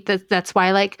seen that. That's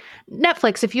why,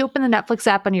 Netflix, if you open the Netflix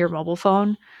app on your mobile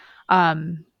phone,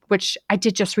 which I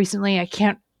did just recently, I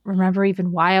can't remember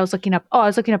even why I was looking up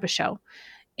a show,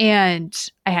 and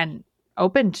I hadn't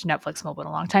opened Netflix mobile in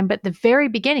a long time. But the very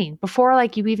beginning, before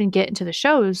you even get into the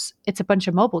shows, it's a bunch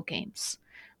of mobile games.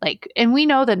 And we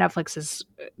know that Netflix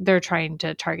they're trying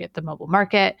to target the mobile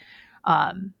market.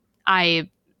 I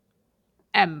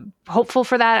am hopeful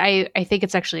for that. I think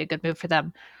it's actually a good move for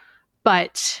them.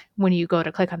 But when you go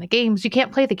to click on the games, you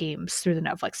can't play the games through the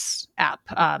Netflix app.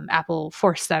 Apple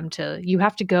forced them you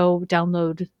have to go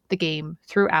download the game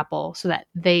through Apple so that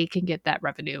they can get that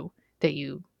revenue that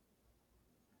you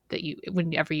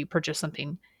whenever you purchase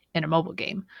something in a mobile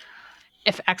game.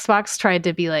 If Xbox tried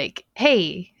to be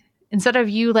hey, instead of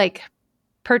you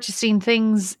purchasing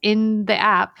things in the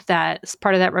app, that's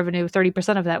part of that revenue,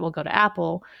 30% of that will go to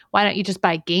Apple, why don't you just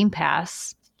buy Game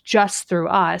Pass just through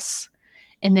us,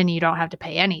 and then you don't have to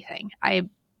pay anything? I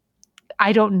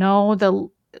don't know the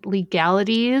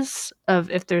legalities of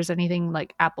if there's anything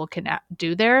Apple can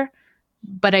do there,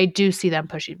 but I do see them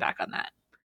pushing back on that.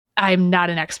 I'm not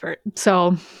an expert,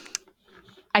 so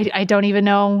I don't even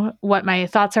know what my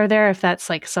thoughts are there, if that's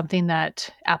something that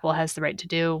Apple has the right to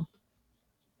do,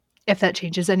 if that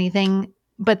changes anything.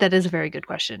 But that is a very good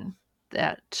question,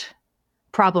 that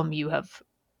problem you have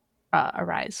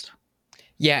arised.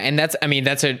 Yeah, and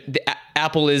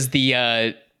Apple is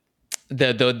the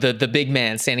big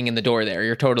man standing in the door there.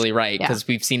 You're totally right, because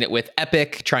we've seen it with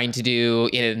Epic trying to do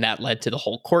it, and that led to the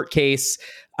whole court case.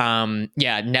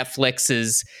 Netflix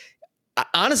is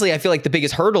honestly, I feel like the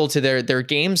biggest hurdle to their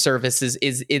game services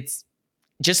is it's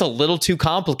just a little too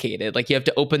complicated. You have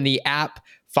to open the app,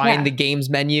 find the games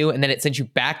menu, and then it sends you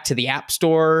back to the App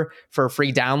Store for a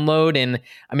free download. And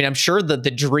I'm sure that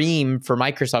the dream for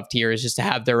Microsoft here is just to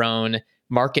have their own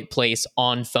marketplace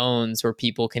on phones where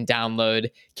people can download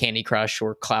Candy Crush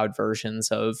or cloud versions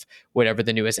of whatever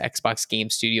the newest Xbox Game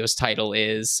Studios title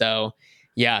is. So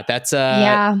that's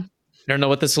I don't know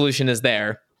what the solution is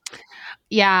there.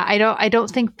 Yeah, I don't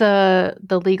think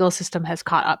the legal system has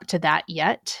caught up to that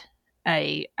yet.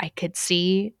 I could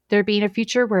see there being a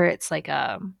future where it's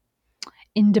a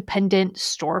independent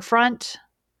storefront,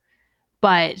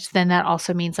 but then that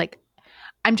also means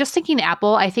I'm just thinking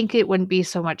Apple. I think it wouldn't be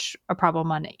so much a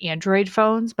problem on Android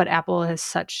phones, but Apple has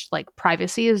such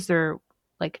privacy is their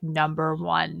number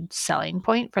one selling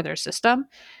point for their system.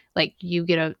 You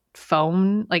get a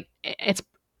phone, it's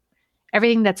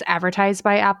everything that's advertised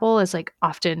by Apple is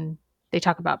often they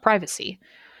talk about privacy.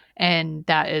 And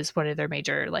that is one of their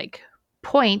major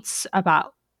points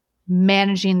about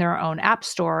managing their own app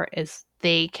store, is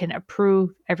they can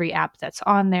approve every app that's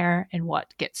on there and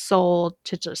what gets sold,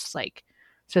 to just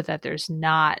so that there's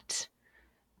not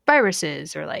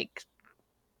viruses or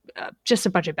just a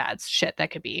bunch of bad shit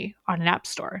that could be on an app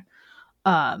store.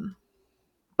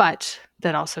 But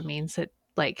that also means that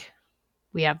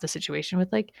we have the situation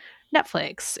with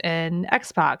Netflix and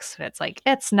Xbox. And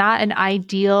it's not an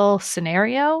ideal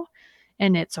scenario,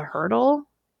 and it's a hurdle.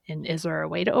 And is there a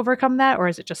way to overcome that? Or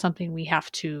is it just something we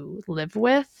have to live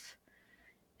with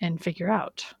and figure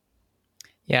out?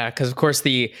 Yeah, because of course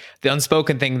the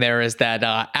unspoken thing there is that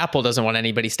Apple doesn't want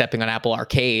anybody stepping on Apple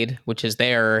Arcade, which is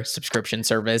their subscription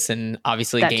service. And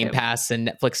obviously Game Pass and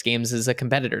Netflix games is a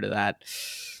competitor to that.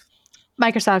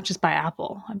 Microsoft, just buy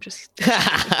Apple. I'm just...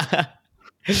 that's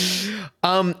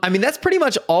pretty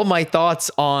much all my thoughts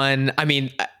on,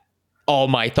 all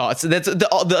my thoughts. That's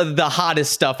the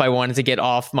hottest stuff I wanted to get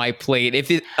off my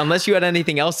plate. Unless you had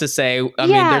anything else to say,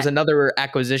 there's another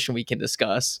acquisition we can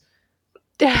discuss.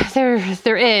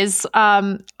 There is.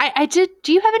 I did.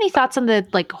 Do you have any thoughts on the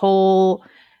like whole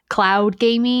cloud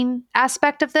gaming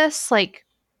aspect of this? Like,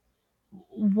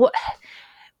 what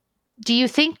do you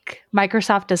think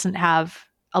Microsoft doesn't have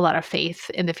a lot of faith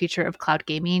in the future of cloud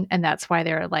gaming, and that's why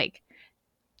they're like,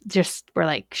 we're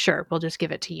like, sure, we'll just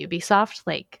give it to Ubisoft,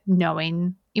 like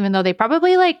knowing, even though they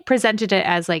probably like presented it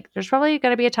as like, there's probably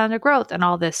going to be a ton of growth and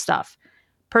all this stuff.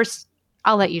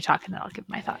 I'll let you talk and then I'll give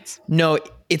my thoughts. No,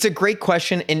 it's a great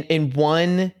question. And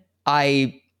one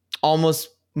I almost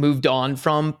moved on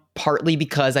from, partly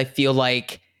because I feel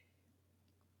like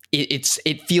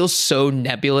it feels so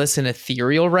nebulous and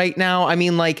ethereal right now. I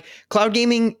mean, like, cloud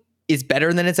gaming is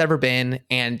better than it's ever been.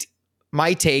 And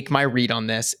my read on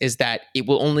this is that it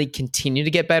will only continue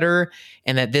to get better,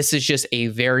 and that this is just a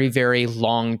very, very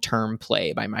long-term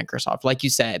play by Microsoft. Like you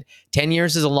said, 10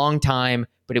 years is a long time,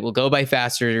 but it will go by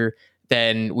faster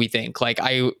than we think. Like,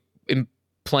 I am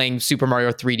playing Super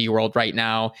Mario 3D World right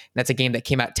now. That's a game that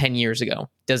came out 10 years ago.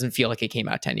 Doesn't feel like it came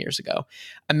out 10 years ago.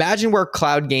 Imagine where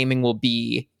cloud gaming will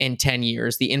be in 10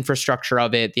 years, the infrastructure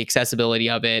of it, the accessibility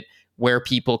of it, where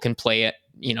people can play it,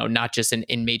 you know, not just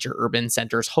in major urban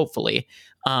centers, hopefully.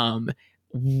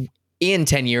 In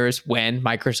 10 years, when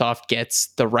Microsoft gets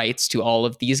the rights to all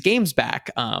of these games back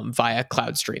via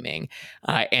cloud streaming.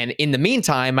 And in the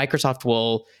meantime, Microsoft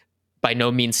will by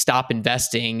no means stop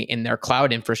investing in their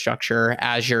cloud infrastructure.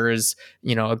 Azure's,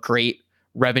 you know, a great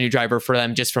revenue driver for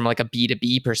them just from like a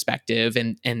B2B perspective.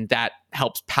 And that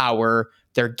helps power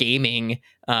their gaming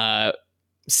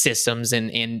systems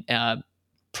and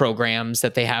programs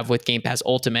that they have with Game Pass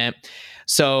Ultimate.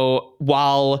 So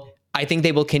while I think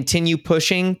they will continue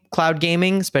pushing cloud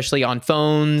gaming, especially on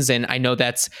phones, and I know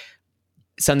that's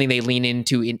something they lean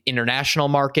into in international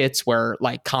markets where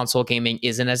like console gaming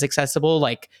isn't as accessible,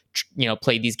 like, you know,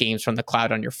 play these games from the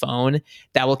cloud on your phone.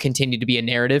 That will continue to be a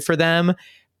narrative for them.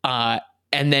 And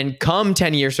then come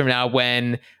 10 years from now,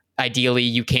 when ideally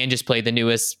you can just play the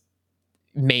newest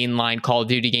mainline Call of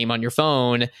Duty game on your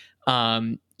phone,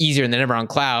 easier than ever on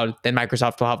cloud, then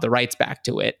Microsoft will have the rights back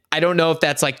to it. I don't know if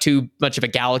that's like too much of a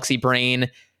galaxy brain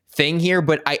thing here,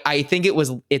 but I think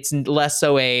it's less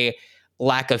so a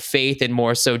lack of faith and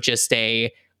more so just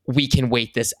a we can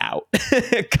wait this out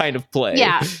kind of play.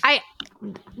 Yeah,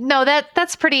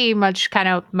 that's pretty much kind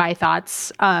of my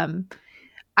thoughts. I'll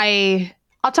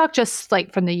talk just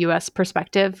like from the US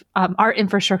perspective. Our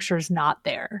infrastructure is not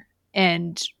there,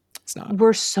 and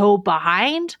we're so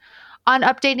behind on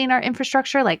updating our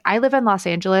infrastructure. Like, I live in Los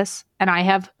Angeles and I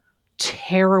have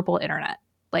terrible internet,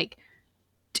 like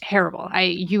terrible.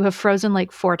 You have frozen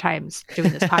like 4 times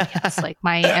doing this podcast. Like,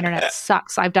 my internet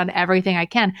sucks. I've done everything I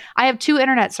can. I have 2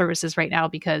 internet services right now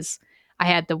because I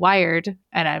had the wired,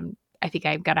 and I think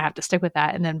I'm gonna have to stick with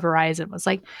that. And then Verizon was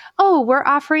like, "Oh, we're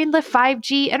offering the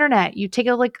 5G internet. You take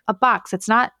a box.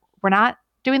 We're not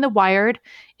doing the wired.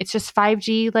 It's just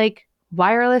 5G like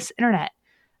wireless internet."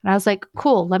 And I was like,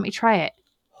 "Cool, let me try it."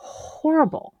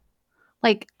 Horrible.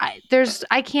 Like,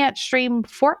 I can't stream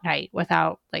Fortnite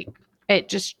without, like, it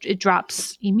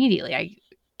drops immediately.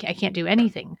 I can't do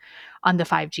anything on the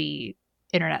 5G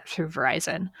internet through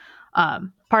Verizon.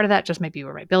 Part of that just might be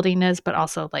where my building is, but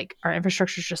also like our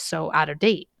infrastructure is just so out of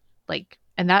date. Like,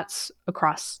 and that's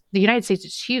across the United States.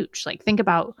 It's huge. Like, think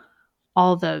about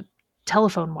all the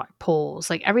telephone poles,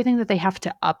 like everything that they have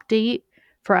to update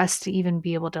for us to even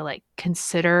be able to like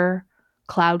consider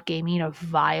cloud gaming a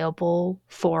viable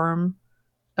form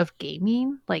of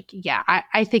gaming. Like, yeah,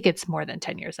 I think it's more than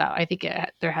 10 years out. I think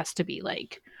there has to be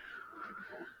like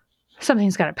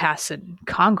something's got to pass in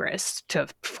Congress to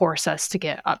force us to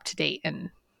get up to date. And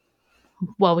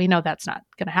well, we know that's not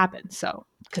going to happen. So,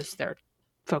 because they're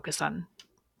focused on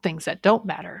things that don't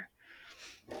matter.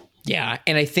 Yeah.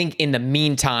 And I think in the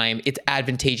meantime, it's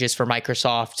advantageous for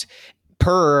Microsoft,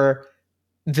 per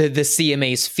the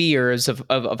CMA's fears of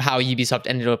how Ubisoft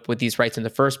ended up with these rights in the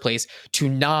first place, to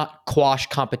not quash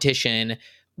competition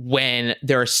when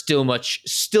there is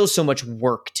still so much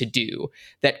work to do.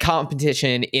 That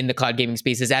competition in the cloud gaming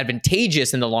space is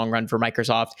advantageous in the long run for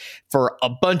Microsoft, for a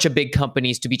bunch of big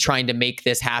companies to be trying to make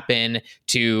this happen,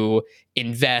 to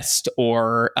invest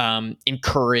or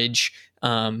encourage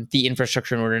the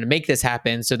infrastructure in order to make this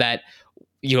happen, so that,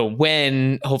 you know,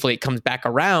 when hopefully it comes back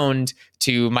around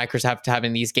to Microsoft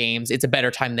having these games, it's a better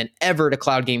time than ever to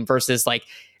cloud game, versus like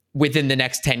within the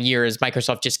next 10 years,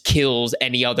 Microsoft just kills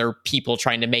any other people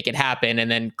trying to make it happen,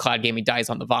 and then cloud gaming dies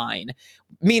on the vine.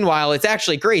 Meanwhile, it's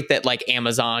actually great that like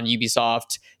Amazon,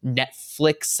 Ubisoft,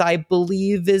 Netflix, I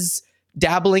believe, is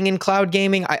dabbling in cloud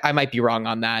gaming. I might be wrong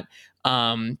on that.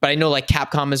 But I know like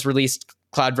Capcom has released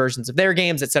cloud versions of their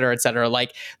games, et cetera, et cetera.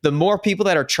 Like, the more people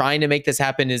that are trying to make this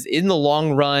happen is, in the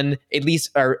long run, at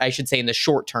least, or I should say in the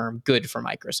short term, good for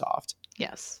Microsoft.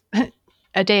 Yes.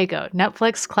 A day ago,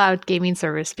 Netflix cloud gaming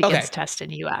service begins test in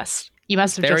US. You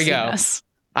must have just seen this.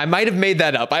 I might have made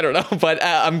that up. I don't know, but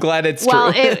I'm glad it's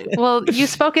true. Well, you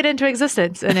spoke it into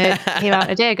existence, and it came out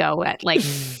a day ago. Like,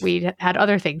 we had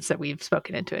other things that we've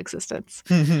spoken into existence.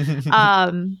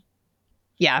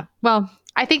 Yeah. Well,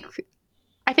 I think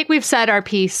we've said our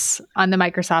piece on the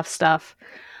Microsoft stuff.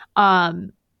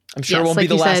 I'm sure it won't be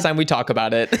the last time we talk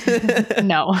about it.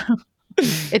 No,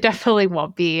 it definitely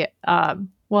won't be.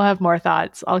 We'll have more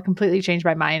thoughts. I'll completely change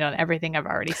my mind on everything I've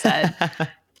already said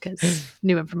because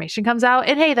new information comes out.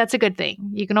 And hey, that's a good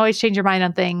thing. You can always change your mind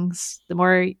on things. The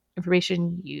more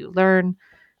information you learn,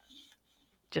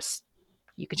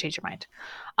 you can change your mind.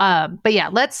 But yeah,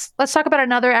 let's talk about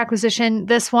another acquisition.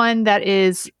 This one that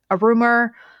is a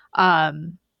rumor.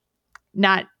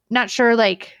 Not sure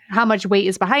like how much weight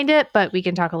is behind it, but we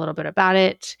can talk a little bit about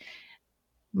it.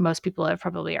 Most people have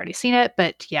probably already seen it,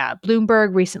 but yeah,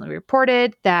 Bloomberg recently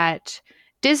reported that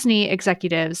Disney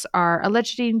executives are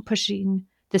allegedly pushing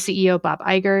the CEO Bob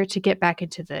Iger to get back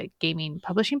into the gaming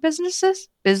publishing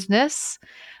business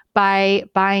by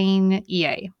buying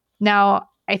EA. Now,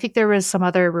 I think there was some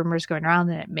other rumors going around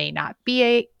that it may not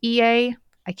be EA.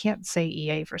 I can't say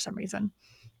EA for some reason.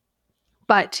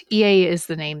 But EA is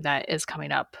the name that is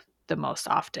coming up the most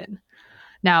often.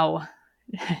 Now,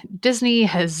 Disney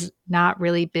has not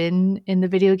really been in the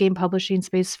video game publishing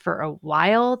space for a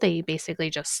while. They basically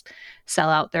just sell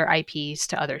out their IPs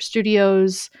to other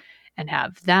studios and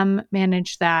have them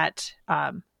manage that.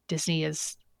 Disney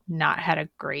has not had a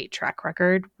great track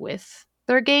record with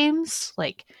their games.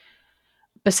 Like,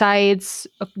 besides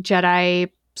Jedi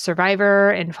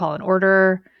Survivor and Fallen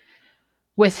Order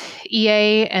with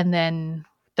EA, and then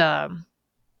the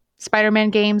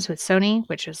Spider-Man games with Sony,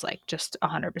 which is like just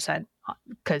 100%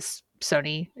 because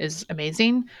Sony is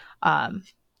amazing.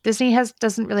 Disney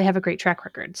doesn't really have a great track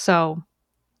record. So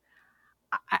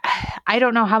I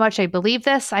don't know how much I believe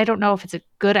this. I don't know if it's a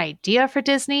good idea for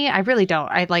Disney. I really don't.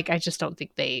 I just don't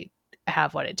think they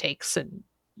have what it takes and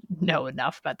know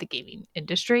enough about the gaming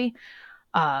industry.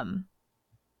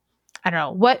 I don't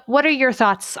know. What are your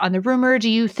thoughts on the rumor? Do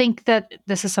you think that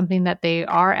this is something that they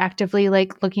are actively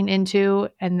like looking into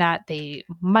and that they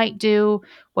might do?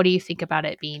 What do you think about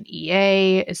it being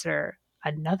EA? Is there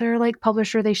another like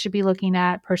publisher they should be looking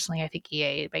at? Personally, I think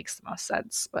EA makes the most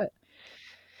sense, but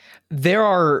there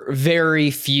are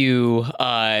very few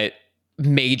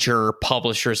major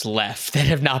publishers left that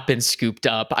have not been scooped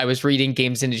up. I was reading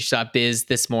GamesIndustry.biz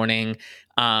this morning,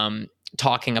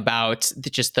 talking about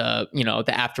the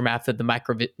aftermath of the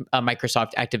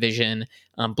Microsoft Activision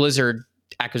Blizzard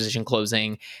acquisition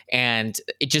closing, and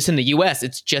just in the US,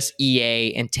 it's just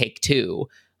EA and Take-Two.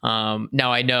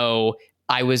 Now I know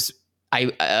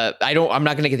I'm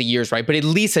not going to get the years right, but at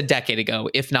least a decade ago,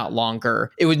 if not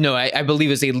longer, I believe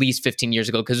it was at least 15 years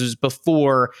ago, because it was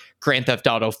before Grand Theft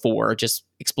Auto 4 just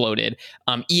exploded.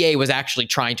 EA was actually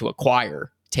trying to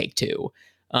acquire Take-Two.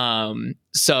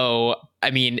 So, I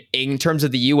mean, in terms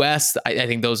of the US, I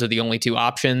think those are the only two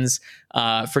options.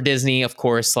 For Disney, of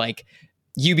course, like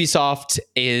Ubisoft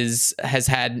has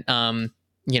had,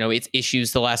 its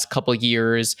issues the last couple of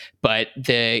years, but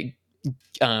the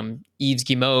Yves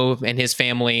Guillemot and his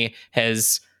family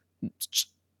has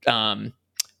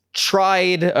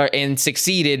tried and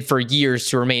succeeded for years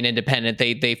to remain independent.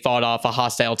 They fought off a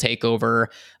hostile takeover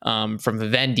from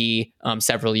Vivendi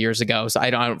several years ago. So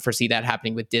I don't foresee that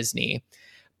happening with Disney.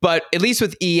 But at least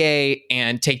with EA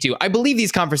and Take-Two, I believe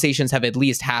these conversations have at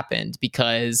least happened,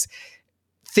 because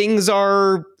things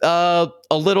are a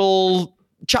little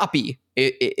choppy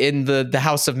in the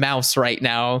House of Mouse right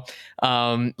now.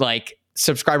 Like,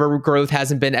 subscriber growth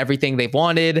hasn't been everything they've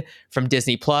wanted from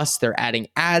Disney Plus. They're adding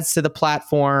ads to the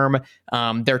platform.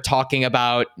 They're talking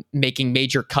about making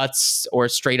major cuts or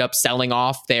straight up selling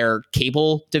off their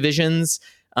cable divisions.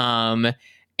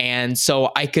 And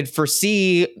so I could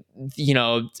foresee,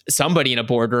 somebody in a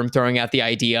boardroom throwing out the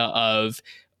idea of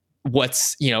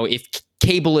if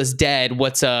cable is dead,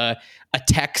 what's a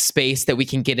tech space that we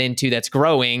can get into that's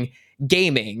growing?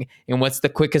 Gaming. And what's the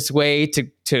quickest way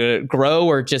to grow,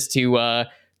 or just to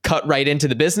cut right into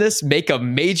the business? Make a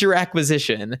major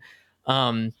acquisition.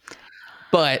 But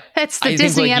it's the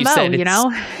Disney MO,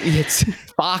 it's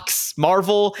Fox,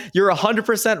 Marvel. You're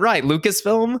 100% right.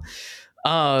 Lucasfilm.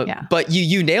 Yeah. But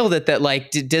you nailed it, that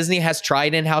like Disney has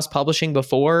tried in-house publishing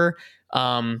before.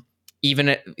 They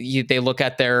look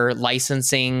at their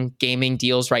licensing gaming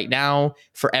deals right now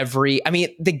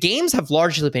the games have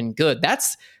largely been good.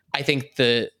 That's, I think,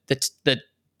 the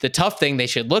the tough thing they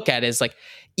should look at is like,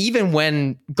 even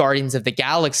when Guardians of the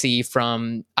Galaxy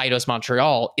from Eidos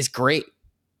Montreal is great,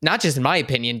 not just in my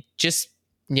opinion, just,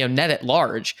 net at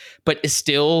large, but is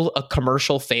still a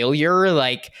commercial failure,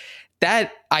 like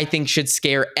that I think should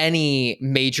scare any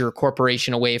major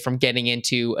corporation away from getting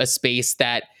into a space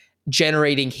that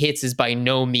generating hits is by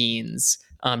no means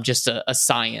just a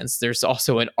science. There's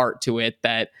also an art to it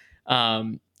that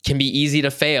can be easy to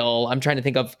fail. I'm trying to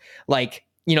think of like,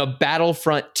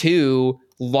 Battlefront 2,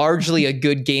 largely a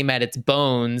good game at its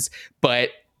bones, but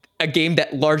a game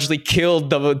that largely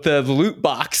killed the loot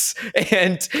box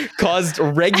and caused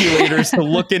regulators to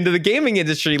look into the gaming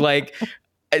industry. Like,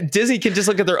 Disney can just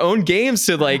look at their own games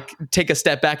to like take a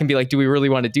step back and be like, do we really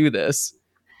want to do this?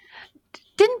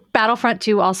 Didn't Battlefront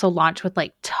 2 also launch with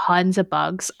like tons of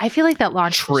bugs? I feel like that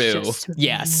launch was just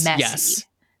messy. Yes.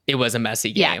 It was a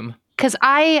messy game. Yeah, because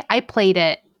I played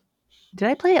it. Did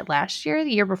I play it last year,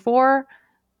 the year before?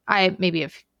 Maybe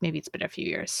it's been a few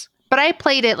years. But I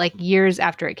played it like years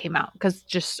after it came out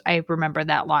because I remember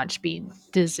that launch being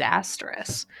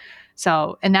disastrous.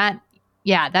 So, and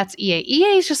that's EA.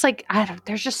 EA is just like,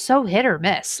 they're just so hit or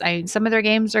miss. Some of their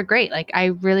games are great. Like, I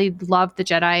really love the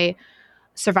Jedi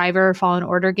Survivor Fallen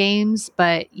Order games,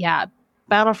 but yeah,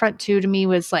 Battlefront 2 to me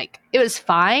was like, it was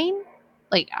fine.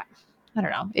 Like, I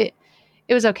don't know. It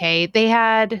was okay.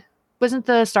 Wasn't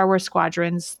the Star Wars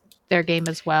Squadrons their game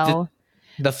as well?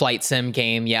 The flight sim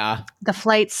game, yeah. The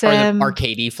flight sim. Or the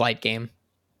arcadey flight game.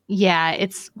 Yeah,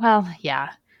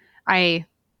 I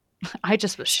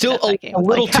just was still shit at that game. A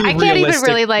little too I can't even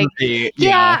really like.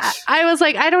 Yeah, I was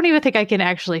like, I don't even think I can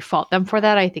actually fault them for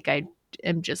that. I think I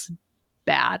am just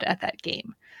bad at that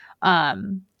game.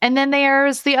 And then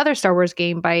there's the other Star Wars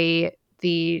game by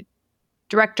the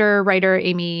director, writer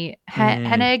Amy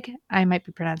Hennig. I might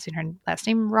be pronouncing her last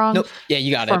name wrong. Nope. Yeah,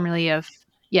 you got formerly of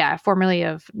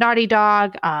Naughty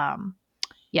Dog.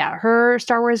 Her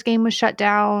Star Wars game was shut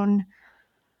down.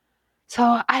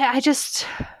 So I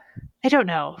don't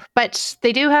know. But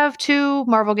they do have 2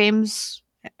 Marvel games.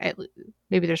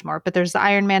 Maybe there's more, but there's the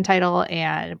Iron Man title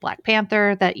and Black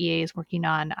Panther that EA is working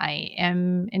on. I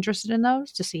am interested in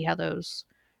those to see how those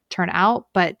turn out.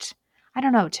 But I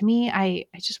don't know. To me, I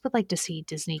just would like to see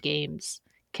Disney games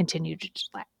continue to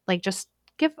just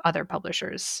give other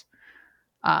publishers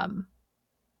not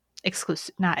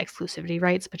exclusivity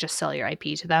rights, but just sell your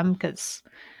IP to them. Because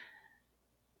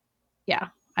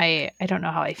I don't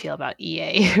know how I feel about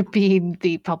EA being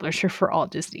the publisher for all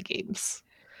Disney games.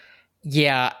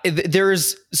 Yeah,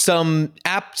 there's some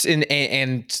apt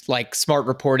and like smart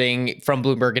reporting from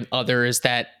Bloomberg and others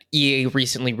that EA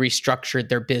recently restructured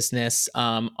their business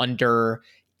under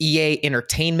EA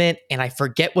Entertainment, and I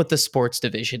forget what the sports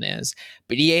division is,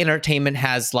 but EA Entertainment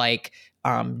has like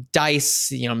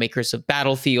DICE, makers of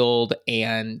Battlefield,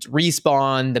 and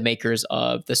Respawn, the makers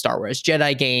of the Star Wars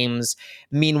Jedi games.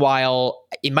 Meanwhile,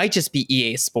 it might just be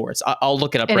EA Sports. I'll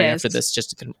look it up after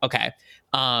this. Okay.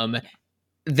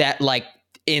 That like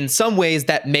in some ways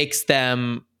that makes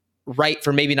them right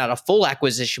for maybe not a full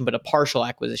acquisition, but a partial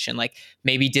acquisition. Like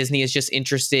maybe Disney is just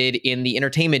interested in the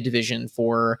entertainment division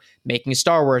for making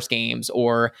Star Wars games,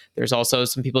 or there's also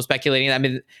some people speculating. I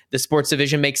mean, the sports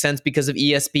division makes sense because of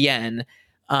ESPN,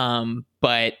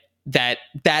 but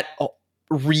that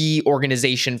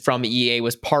reorganization from EA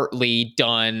was partly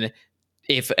done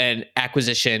if an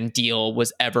acquisition deal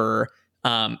was ever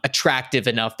attractive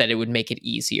enough that it would make it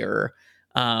easier.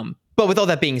 But with all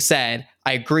that being said,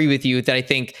 I agree with you that I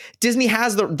think Disney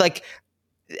has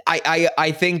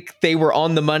I think they were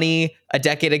on the money a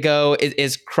decade ago,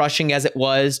 as crushing as it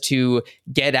was to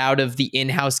get out of the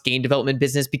in-house game development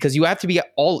business, because you have to be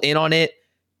all in on it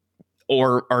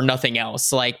or nothing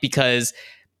else. Like, because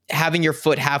having your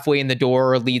foot halfway in the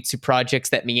door leads to projects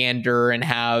that meander and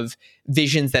have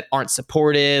visions that aren't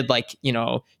supported. Like,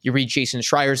 you read Jason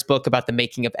Schreier's book about the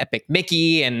making of Epic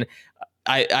Mickey, and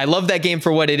I love that game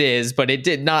for what it is, but it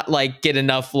did not like get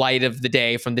enough light of the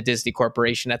day from the Disney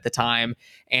Corporation at the time.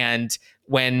 And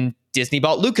when Disney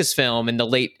bought Lucasfilm in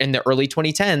the early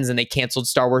 2010s, and they canceled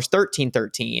Star Wars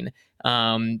 1313,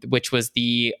 which was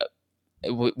we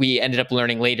ended up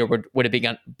learning later would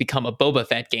have become a Boba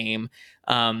Fett game.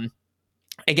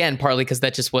 Again, partly because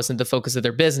that just wasn't the focus of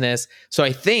their business. So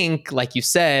I think, like you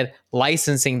said,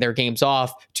 licensing their games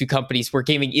off to companies where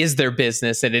gaming is their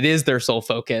business and it is their sole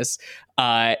focus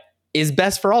is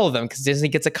best for all of them, because Disney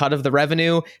gets a cut of the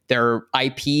revenue. Their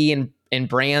IP and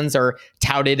brands are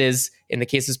touted as, in the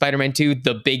case of Spider-Man 2,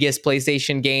 the biggest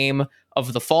PlayStation game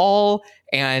of the fall.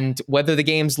 And whether the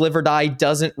games live or die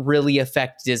doesn't really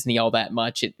affect Disney all that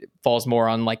much. It falls more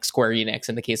on like Square Enix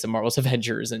in the case of Marvel's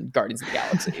Avengers and Guardians of the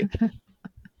Galaxy.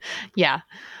 Yeah.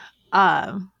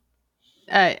 Um,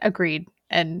 agreed.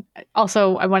 And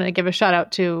also, I wanted to give a shout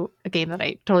out to a game that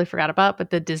I totally forgot about, but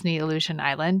the Disney Illusion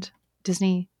Island.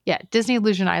 Disney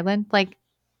Illusion Island. Like,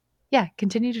 yeah,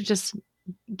 continue to just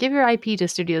give your IP to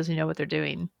studios who know what they're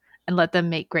doing and let them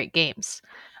make great games.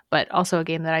 But also a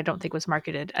game that I don't think was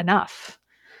marketed enough,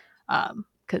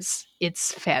 because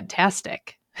it's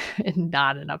fantastic and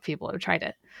not enough people have tried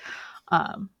it.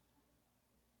 Um,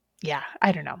 yeah,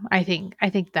 I don't know. I think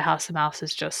the House of Mouse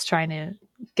is just trying to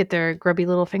get their grubby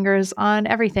little fingers on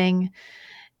everything.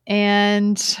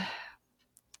 And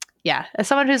yeah, as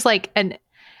someone who's like and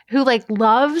who like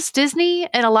loves Disney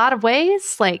in a lot of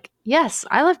ways, like yes,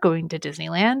 I love going to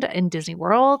Disneyland and Disney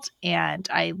World, and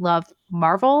I love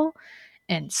Marvel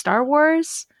and Star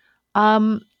Wars.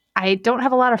 Um, I don't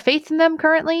have a lot of faith in them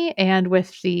currently, and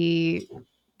with the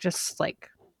just like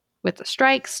with the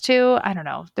strikes too, I don't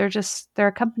know. They're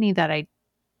a company that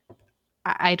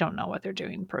I don't know what they're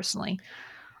doing personally.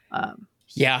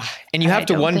 Yeah, and you And I have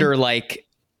to don't think wonder, like,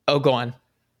 oh, go on.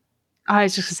 I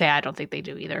was just gonna say I don't think they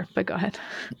do either, but go ahead.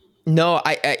 No,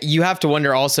 you have to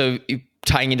wonder also,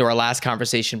 tying into our last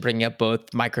conversation, bringing up both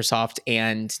Microsoft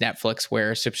and Netflix,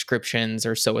 where subscriptions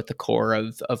are so at the core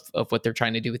of what they're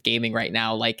trying to do with gaming right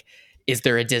now. Like, is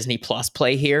there a Disney Plus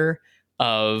play here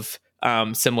of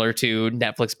similar to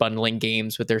Netflix bundling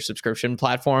games with their subscription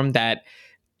platform that,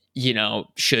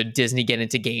 should Disney get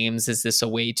into games? Is this a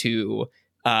way to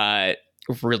uh,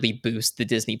 really boost the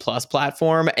Disney Plus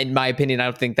platform? In my opinion, I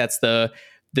don't think that's the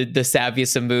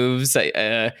savviest of moves,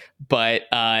 but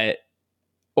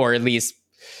or at least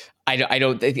I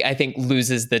don't. I think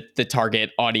loses the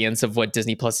target audience of what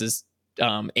Disney Plus is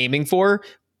aiming for,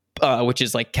 which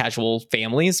is like casual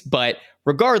families. But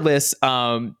regardless,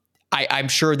 I'm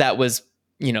sure that was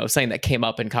something that came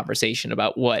up in conversation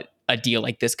about what a deal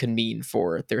like this could mean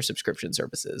for their subscription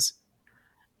services.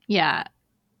 Yeah,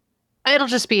 it'll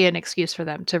just be an excuse for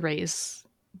them to raise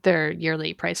their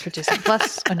yearly price for Disney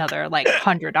Plus another like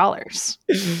 $100.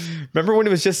 Remember when it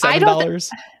was just I don't. $7?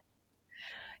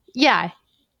 Yeah.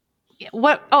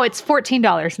 What? Oh, it's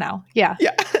 $14 now. Yeah.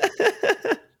 Yeah.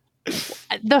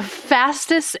 The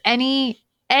fastest any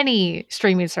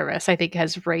streaming service I think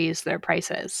has raised their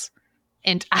prices,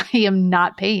 and I am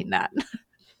not paying that.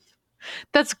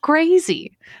 That's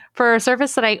crazy for a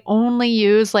service that I only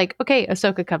use. Like, okay,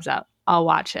 Ahsoka comes out, I'll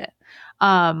watch it.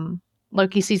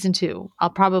 Loki season 2, I'll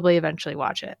probably eventually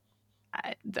watch it.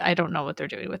 I don't know what they're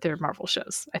doing with their Marvel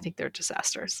shows. I think they're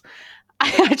disasters.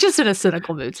 I'm just in a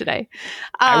cynical mood today.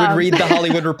 I would read the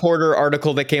Hollywood Reporter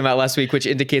article that came out last week, which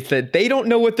indicates that they don't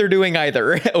know what they're doing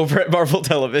either over at Marvel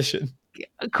Television.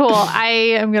 Cool. I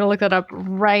am going to look that up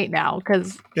right now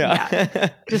because,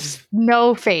 just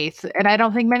no faith. And I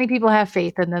don't think many people have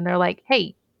faith. And then they're like,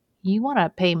 hey, you want to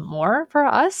pay more for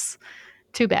us?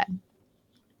 Too bad.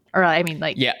 Or, I mean,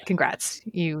 like, congrats.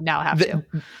 You now have to.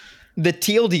 The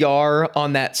TLDR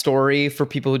on that story for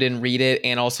people who didn't read it,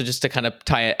 and also just to kind of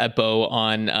tie a bow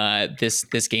on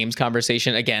this games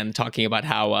conversation, again, talking about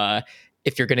how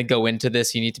if you're going to go into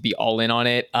this, you need to be all in on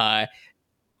it.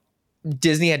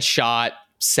 Disney had shot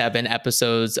 7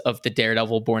 episodes of the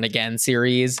Daredevil Born Again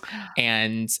series,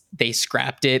 and they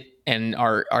scrapped it and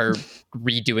are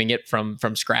redoing it from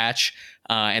scratch,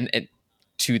 and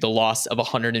to the loss of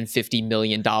 $150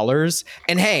 million.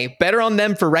 And hey, better on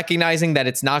them for recognizing that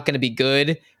it's not going to be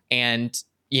good and,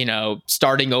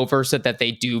 starting over so that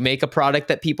they do make a product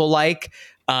that people like.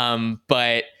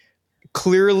 But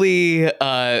clearly,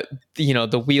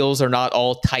 the wheels are not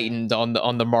all tightened on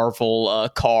the Marvel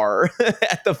car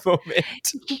at the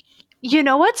moment. You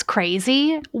know what's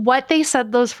crazy? What they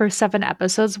said those first 7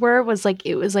 episodes was like,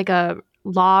 it was like a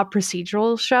law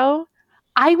procedural show.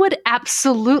 I would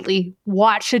absolutely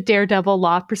watch a Daredevil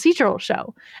law procedural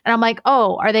show. And I'm like,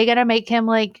 oh, are they going to make him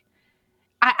like,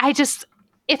 I just,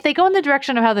 if they go in the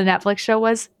direction of how the Netflix show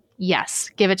was, yes,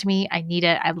 give it to me. I need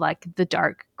it. I like the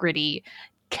dark, gritty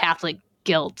Catholic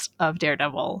guilt of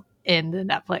Daredevil in the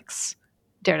Netflix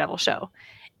Daredevil show.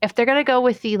 If they're going to go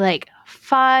with the like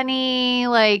funny,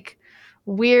 like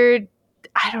weird,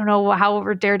 I don't know,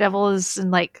 however Daredevil is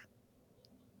in like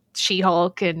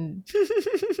She-Hulk and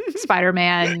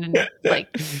Spider-Man and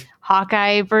like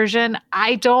Hawkeye version,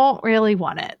 I don't really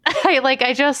want it. I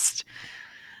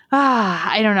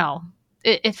don't know.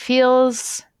 It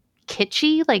feels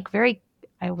kitschy, like very,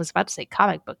 I was about to say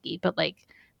comic booky, but like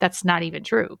that's not even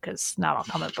true because not all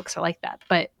comic books are like that.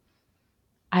 But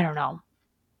I don't know.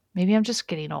 Maybe I'm just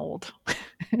getting old.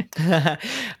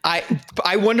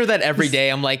 I wonder that every day.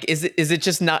 I'm like, is it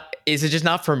just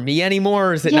not for me anymore,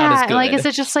 or is it not as good? Like, is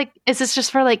this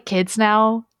just for like kids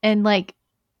now? And like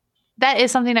that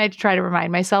is something I try to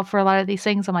remind myself for a lot of these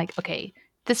things. I'm like, okay,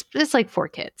 this is like for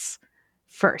kids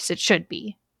first. It should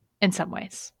be in some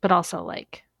ways, but also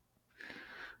like,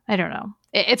 I don't know.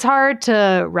 It's hard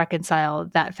to reconcile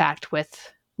that fact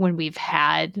with when we've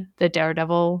had the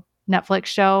Daredevil Netflix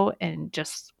show and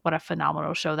just what a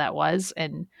phenomenal show that was,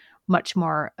 and much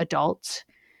more adult.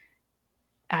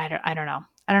 I don't know.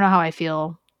 I don't know how I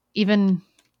feel. Even,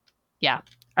 yeah.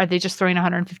 Are they just throwing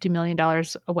 $150 million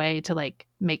away to like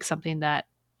make something that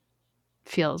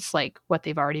feels like what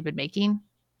they've already been making?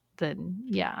 Then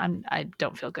yeah, I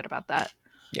don't feel good about that.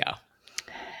 Yeah.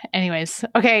 Anyways,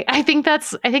 okay. I think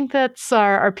that's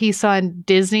our piece on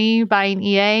Disney buying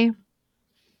EA.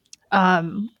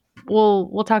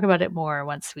 We'll talk about it more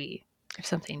once if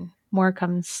something more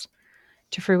comes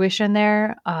to fruition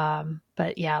there.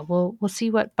 But yeah, we'll see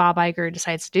what Bob Iger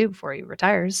decides to do before he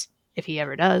retires, if he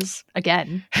ever does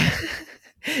again.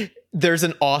 There's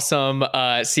an awesome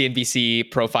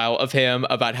CNBC profile of him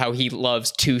about how he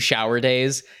loves 2 shower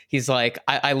days. He's like,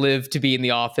 I live to be in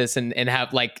the office and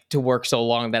have like to work so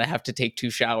long that I have to take 2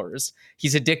 showers.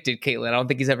 He's addicted, Caitlin. I don't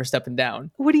think he's ever stepping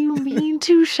down. What do you mean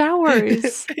 2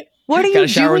 showers? What are you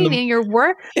doing in your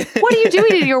work? What are you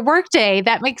doing in your work day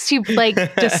that makes you like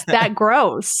just that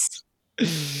gross?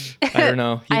 I don't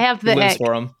know. I have the lives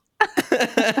for him.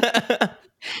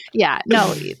 Yeah,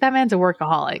 no, that man's a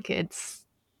workaholic.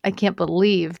 I can't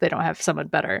believe they don't have someone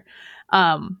better.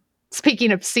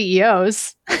 Speaking of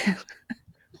CEOs,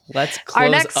 let's close our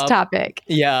next up. topic.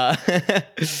 Yeah.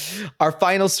 Our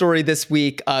final story this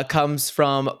week comes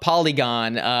from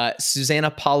Polygon. Susanna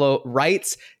Paulo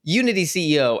writes, Unity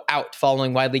CEO out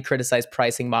following widely criticized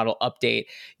pricing model update.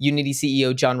 Unity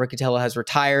CEO John Riccitiello has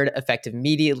retired effective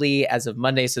immediately as of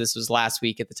Monday. So this was last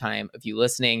week at the time of you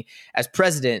listening, as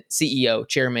president, CEO,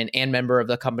 chairman, and member of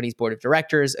the company's board of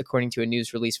directors, according to a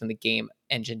news release from the game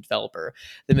engine developer.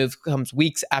 The move comes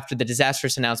weeks after the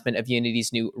disastrous announcement of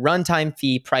Unity's new runtime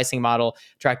fee pricing model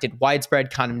attracted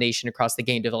widespread condemnation across the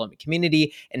game development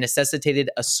community and necessitated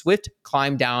a swift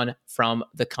climb down from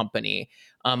the company.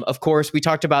 Of course, we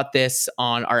talked about this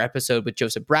on our episode with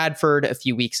Joseph Bradford a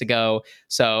few weeks ago.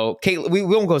 So, Kate, we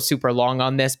won't go super long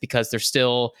on this because there's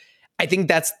still, I think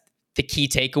that's the key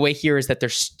takeaway here, is that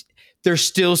there's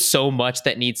still so much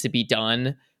that needs to be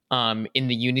done in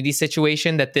the Unity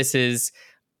situation, that this is,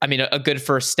 I mean, a good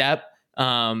first step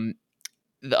of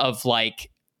like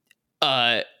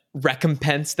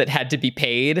recompense that had to be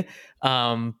paid.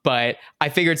 But I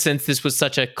figured since this was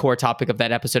such a core topic of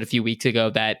that episode a few weeks ago,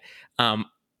 that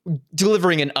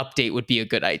delivering an update would be a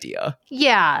good idea.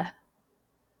 Yeah.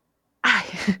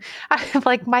 I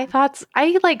like my thoughts.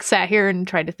 I like sat here and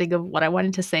tried to think of what I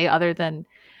wanted to say other than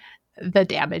the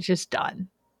damage is done.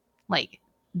 Like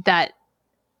that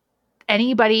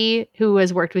anybody who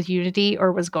has worked with Unity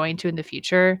or was going to in the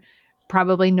future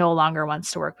probably no longer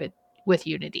wants to work with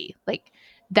Unity. Like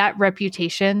that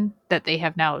reputation that they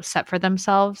have now set for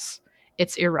themselves,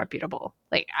 it's irreputable.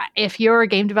 Like if you're a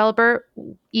game developer,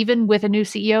 even with a new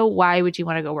CEO, why would you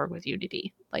want to go work with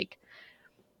Unity? Like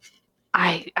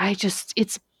I just,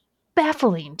 it's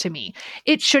baffling to me.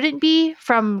 It shouldn't be,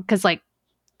 from, because like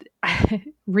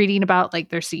reading about like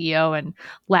their CEO and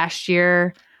last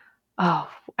year, oh,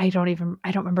 I don't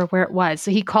remember where it was.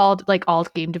 So he called like all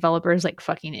game developers like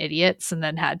fucking idiots and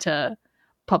then had to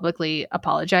publicly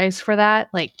apologize for that.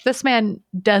 Like this man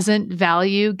doesn't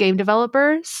value game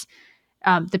developers,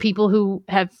 the people who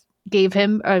have gave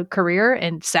him a career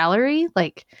and salary.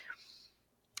 Like,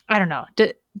 I don't know.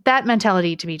 That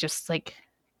mentality to me just like,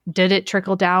 did it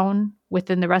trickle down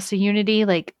within the rest of Unity?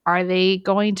 Like, are they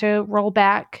going to roll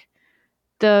back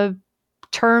the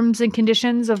terms and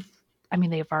conditions of, I mean,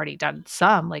 they've already done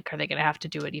some. Like, are they going to have to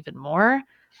do it even more?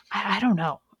 I don't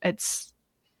know. It's,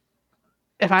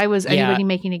 if I was anybody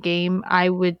making a game, I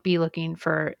would be looking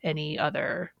for any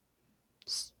other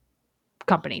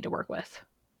company to work with.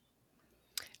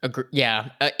 Yeah.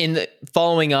 In the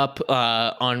following up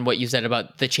on what you said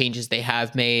about the changes they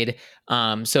have made.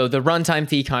 So the runtime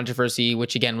fee controversy,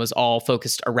 which again was all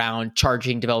focused around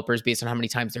charging developers based on how many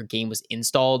times their game was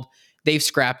installed, they've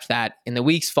scrapped that in the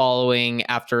weeks following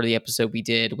after the episode we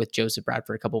did with Joseph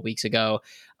Bradford a couple of weeks ago.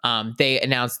 They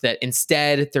announced that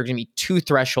instead there are going to be 2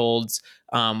 thresholds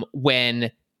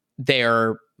when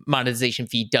their monetization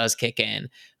fee does kick in.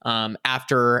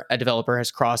 After a developer has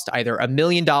crossed either $1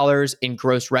 million in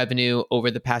gross revenue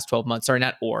over the past 12 months,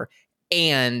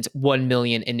 and 1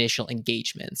 million initial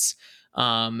engagements.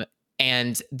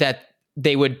 And that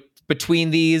they would,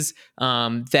 between these,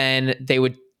 then they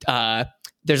would,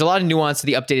 there's a lot of nuance to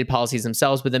the updated policies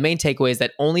themselves, but the main takeaway is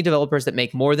that only developers that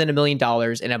make more than $1 million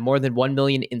and have more than 1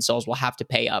 million installs will have to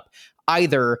pay up,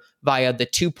 either via the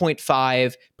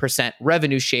 2.5%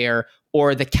 revenue share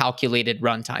or the calculated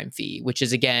runtime fee, which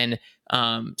is again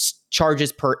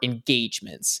charges per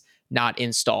engagements, not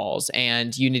installs.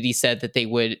 And Unity said that they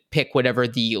would pick whatever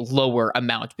the lower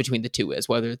amount between the two is,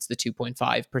 whether it's the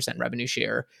 2.5% revenue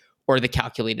share or the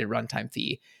calculated runtime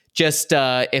fee. Just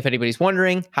if anybody's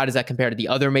wondering, how does that compare to the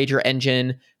other major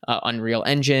engine, Unreal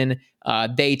Engine?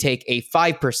 They take a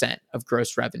 5% of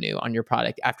gross revenue on your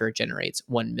product after it generates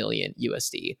 1 million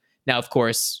USD. Now, of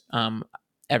course,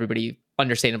 everybody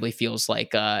understandably feels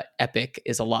like Epic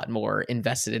is a lot more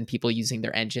invested in people using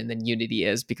their engine than Unity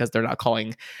is, because they're not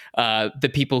calling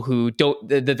the people who don't.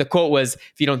 The quote was,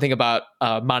 "If you don't think about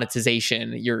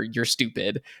monetization, you're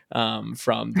stupid,"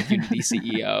 from the Unity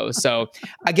CEO. So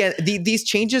again, these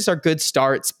changes are good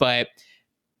starts, but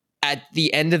at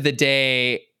the end of the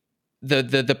day,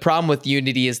 the problem with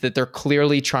Unity is that they're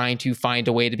clearly trying to find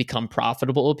a way to become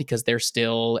profitable, because they're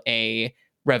still a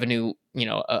revenue,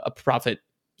 a profit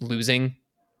losing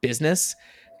business.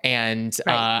 And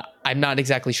Right. I'm not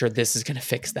exactly sure this is going to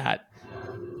fix that.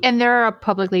 And they're a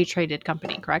publicly traded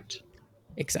company, correct?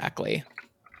 Exactly.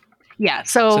 Yeah.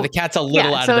 So the So cat's a little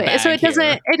yeah. out of the So bag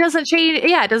here. it doesn't change.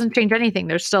 Yeah, it doesn't change anything.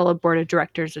 There's still a board of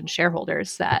directors and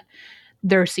shareholders that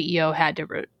their CEO had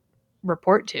to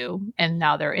report to, and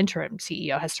now their interim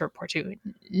CEO has to report to.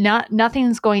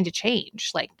 Nothing's going to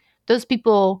change. Like, those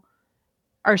people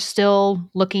are still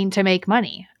looking to make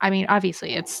money. I mean,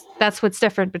 obviously, that's what's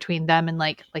different between them and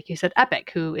like you said,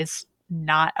 Epic, who is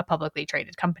not a publicly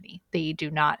traded company. They do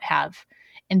not have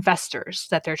investors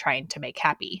that they're trying to make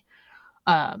happy.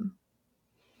 Um,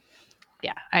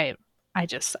 yeah, I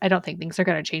don't think things are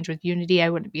going to change with Unity.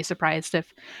 I wouldn't be surprised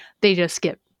if they just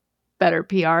get better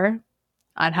PR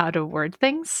on how to word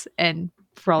things and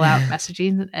roll out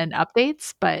messaging and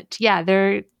updates. But yeah,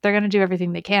 they're going to do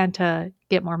everything they can to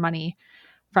get more money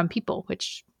from people,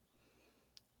 which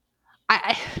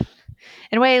I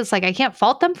in a way, it's like I can't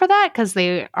fault them for that, because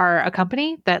they are a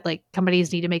company that, like,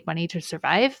 companies need to make money to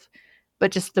survive.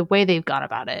 But just the way they've gone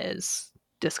about it is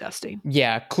disgusting.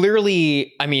 Yeah,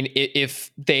 clearly, I mean,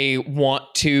 if they want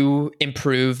to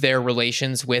improve their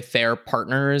relations with their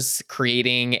partners,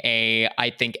 creating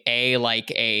I think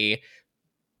a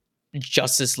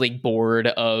Justice League board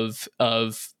of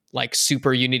like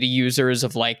super Unity users,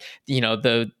 of like,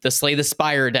 the Slay the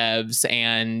Spire devs,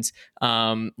 and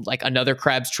like another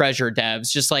Crab's Treasure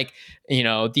devs, just like,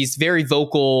 these very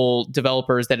vocal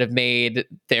developers that have made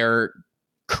their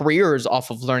careers off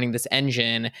of learning this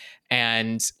engine,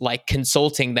 and like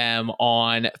consulting them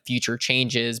on future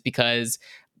changes, because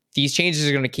these changes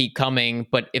are going to keep coming.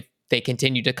 But if they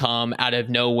continue to come out of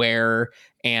nowhere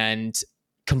and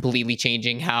completely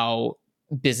changing how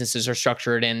businesses are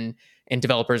structured, and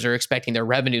developers are expecting their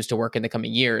revenues to work in the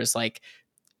coming years, like,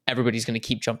 everybody's going to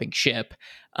keep jumping ship.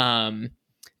 And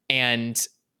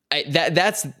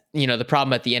that's the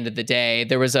problem. At the end of the day,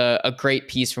 there was a great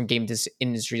piece from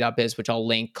GameIndustry.biz, which I'll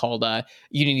link, called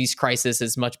 "Unity's Crisis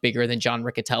is Much Bigger Than John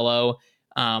Riccitiello."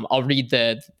 I'll read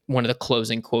one of the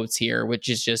closing quotes here, which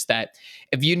is just that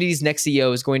if Unity's next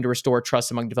CEO is going to restore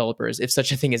trust among developers, if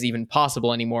such a thing is even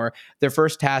possible anymore, their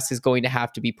first task is going to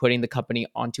have to be putting the company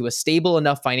onto a stable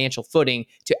enough financial footing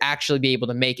to actually be able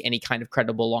to make any kind of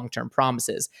credible long-term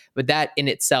promises. But that in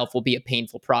itself will be a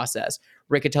painful process.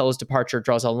 Riccitiello's departure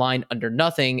draws a line under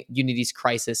nothing. Unity's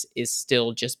crisis is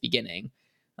still just beginning.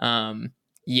 They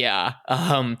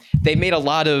made a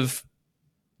lot of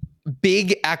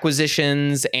big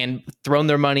acquisitions and thrown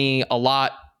their money a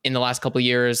lot in the last couple of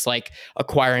years, like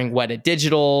acquiring Weta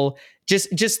Digital,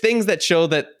 just things that show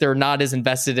that they're not as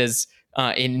invested as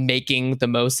in making the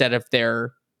most out of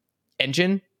their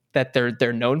engine that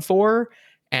they're known for,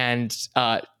 and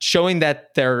showing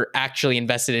that they're actually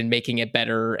invested in making it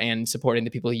better and supporting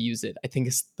the people who use it, I think,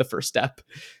 is the first step.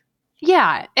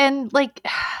 Yeah, and like,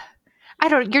 I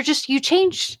don't. You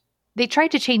changed. They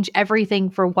tried to change everything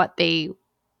for what they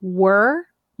were,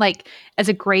 like, as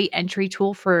a great entry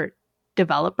tool for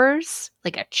developers,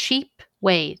 like a cheap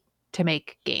way to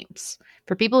make games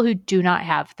for people who do not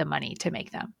have the money to make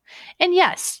them. And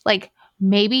yes, like,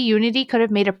 maybe Unity could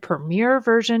have made a premier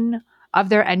version of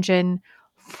their engine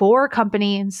for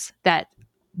companies that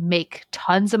make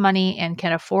tons of money and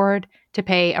can afford to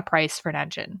pay a price for an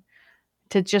engine,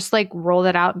 to just like roll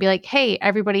that out and be like, hey,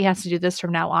 everybody has to do this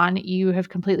from now on. You have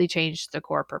completely changed the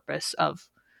core purpose of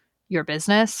your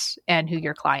business and who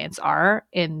your clients are,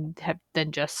 and have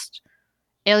then just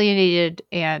alienated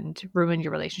and ruined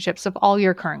your relationships of all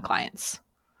your current clients.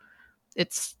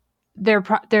 It's there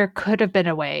could have been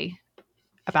a way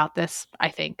about this, I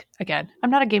think. Again, I'm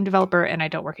not a game developer and I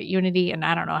don't work at Unity, and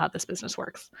I don't know how this business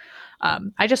works.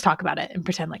 I just talk about it and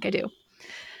pretend like I do.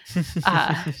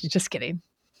 Just kidding.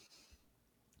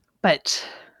 But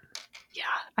yeah,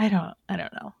 I don't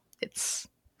know.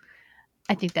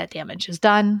 I think that damage is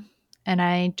done, and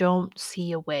I don't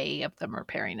see a way of them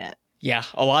repairing it. Yeah,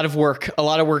 a lot of work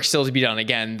still to be done.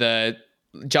 Again, the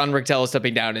John Riccitello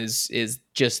stepping down is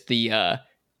just the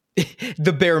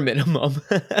the bare minimum.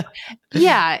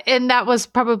 Yeah, and that was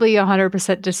probably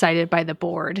 100% decided by the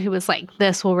board, who was like,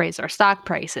 this will raise our stock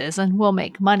prices and we'll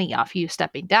make money off you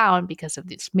stepping down because of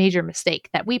this major mistake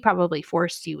that we probably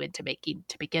forced you into making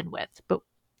to begin with, but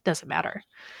doesn't matter.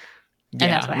 And Yeah,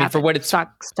 that's what happened. For what it's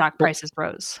stock prices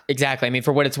rose. Exactly. I mean,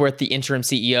 for what it's worth, the interim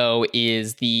CEO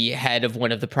is the head of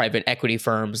one of the private equity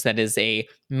firms that is a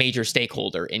major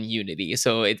stakeholder in Unity.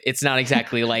 So it's not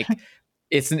exactly like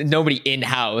it's nobody in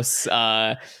house.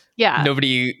 Yeah,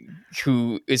 nobody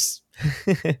who is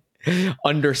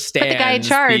understands. But the guy in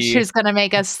charge who's going to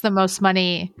make us the most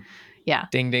money. Yeah.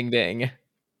 Ding, ding, ding.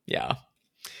 Yeah.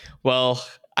 Well,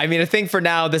 I mean, I think for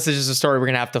now, this is just a story we're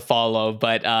going to have to follow.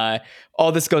 But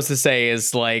all this goes to say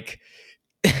is like,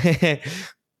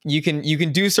 you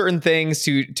can do certain things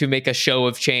to make a show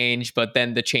of change, but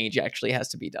then the change actually has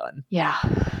to be done. Yeah.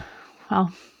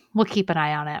 Well, we'll keep an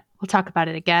eye on it. We'll talk about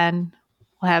it again.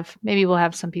 Maybe we'll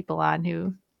have some people on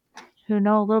who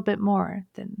know a little bit more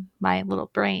than my little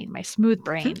brain, my smooth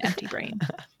brain, empty brain.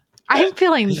 I'm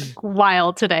feeling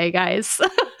wild today, guys.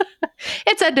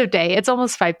 It's end of day. It's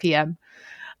almost 5 p.m.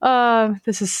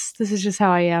 This is just how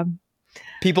I am.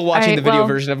 People watching the video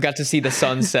version have got to see the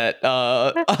sunset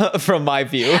from my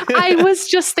view. I was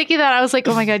just thinking that. I was like,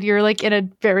 oh my God, you're like in a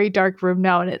very dark room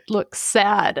now and it looks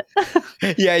sad.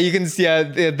 Yeah, you can see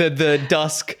the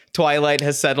dusk twilight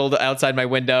has settled outside my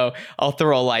window. I'll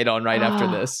throw a light on right after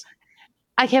this.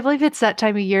 I can't believe it's that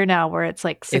time of year now where it's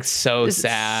like 6. It's so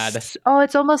sad.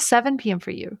 It's almost 7 p.m. for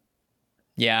you.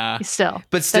 Yeah.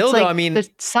 But still though, I mean, the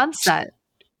sunset.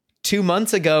 2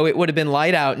 months ago, it would have been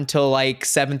light out until like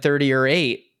 7:30 or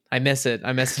 8. I miss it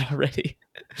already.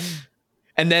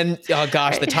 And then, oh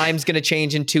gosh, the time's going to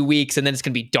change in 2 weeks, and then it's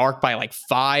going to be dark by like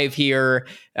 5 here.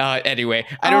 Anyway,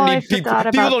 I don't need people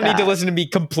don't need to listen to me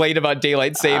complain about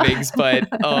daylight savings, but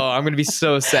I'm going to be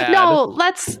so sad. No,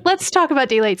 let's talk about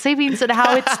daylight savings and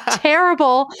how it's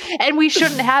terrible, and we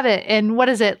shouldn't have it. And what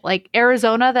is it, like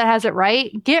Arizona that has it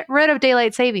right? Get rid of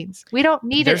daylight savings. We don't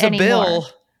need it anymore. There's a bill.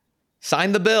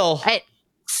 Sign the bill.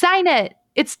 Sign it.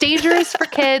 It's dangerous for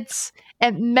kids.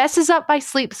 It messes up my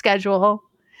sleep schedule.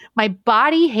 My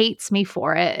body hates me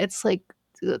for it. It's like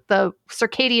the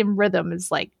circadian rhythm is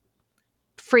like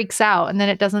freaks out, and then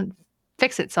it doesn't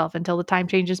fix itself until the time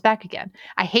changes back again.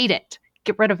 I hate it.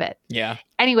 Get rid of it. Yeah.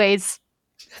 Anyways,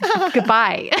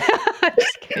 goodbye.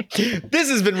 This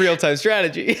has been Real Time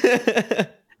Strategy.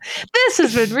 This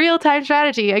has been Real Time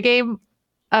Strategy, a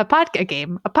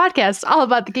podcast all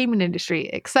about the gaming industry,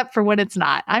 except for when it's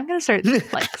not. I'm going to start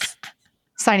like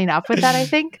signing off with that. I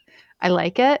think I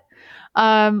like it.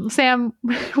 Sam,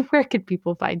 where can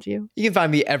people find you? You can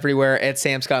find me everywhere at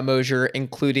Sam Scott Mosier,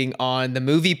 including on the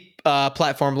movie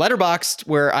platform Letterboxd,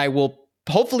 where I will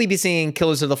hopefully be seeing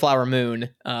Killers of the Flower Moon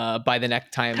by the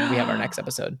next time we have our next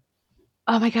episode.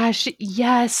 Oh my gosh,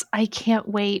 yes, I can't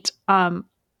wait. I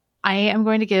am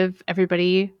going to give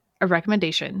everybody a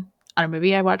recommendation on a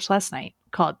movie I watched last night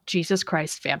called Jesus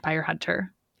Christ Vampire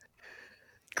Hunter.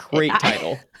 Great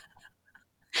title.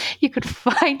 You could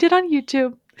find it on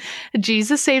YouTube.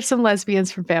 Jesus saved some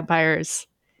lesbians from vampires.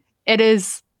 It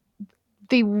is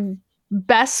the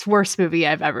best, worst movie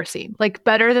I've ever seen. Like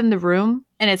better than The Room.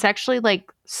 And it's actually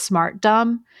like smart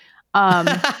dumb.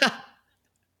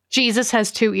 Jesus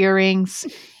has 2 earrings.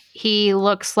 He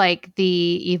looks like the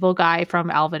evil guy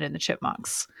from Alvin and the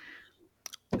Chipmunks.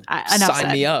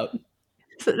 Sign me up.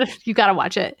 You got to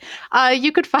watch it.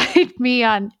 You could find me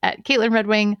at Caitlin Red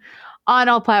Wing on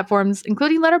all platforms,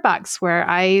 including Letterboxd, where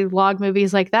I log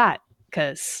movies like that.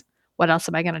 Because what else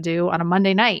am I going to do on a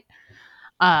Monday night?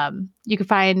 You can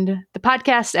find the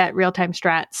podcast at Real Time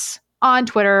Strats on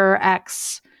Twitter,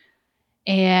 X,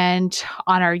 and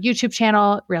on our YouTube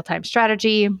channel, Real Time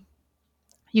Strategy.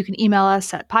 You can email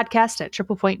us at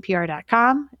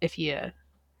podcast@triplepointpr.com. If you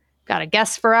got a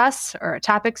guest for us or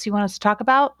topics you want us to talk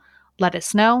about, let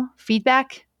us know.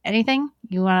 Feedback, anything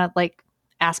you want to like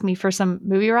ask me for some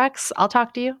movie recs, I'll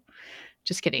talk to you.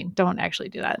 Just kidding. Don't actually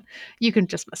do that. You can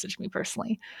just message me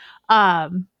personally.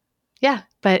 Yeah,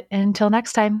 but until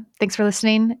next time, thanks for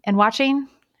listening and watching,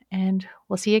 and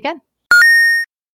we'll see you again.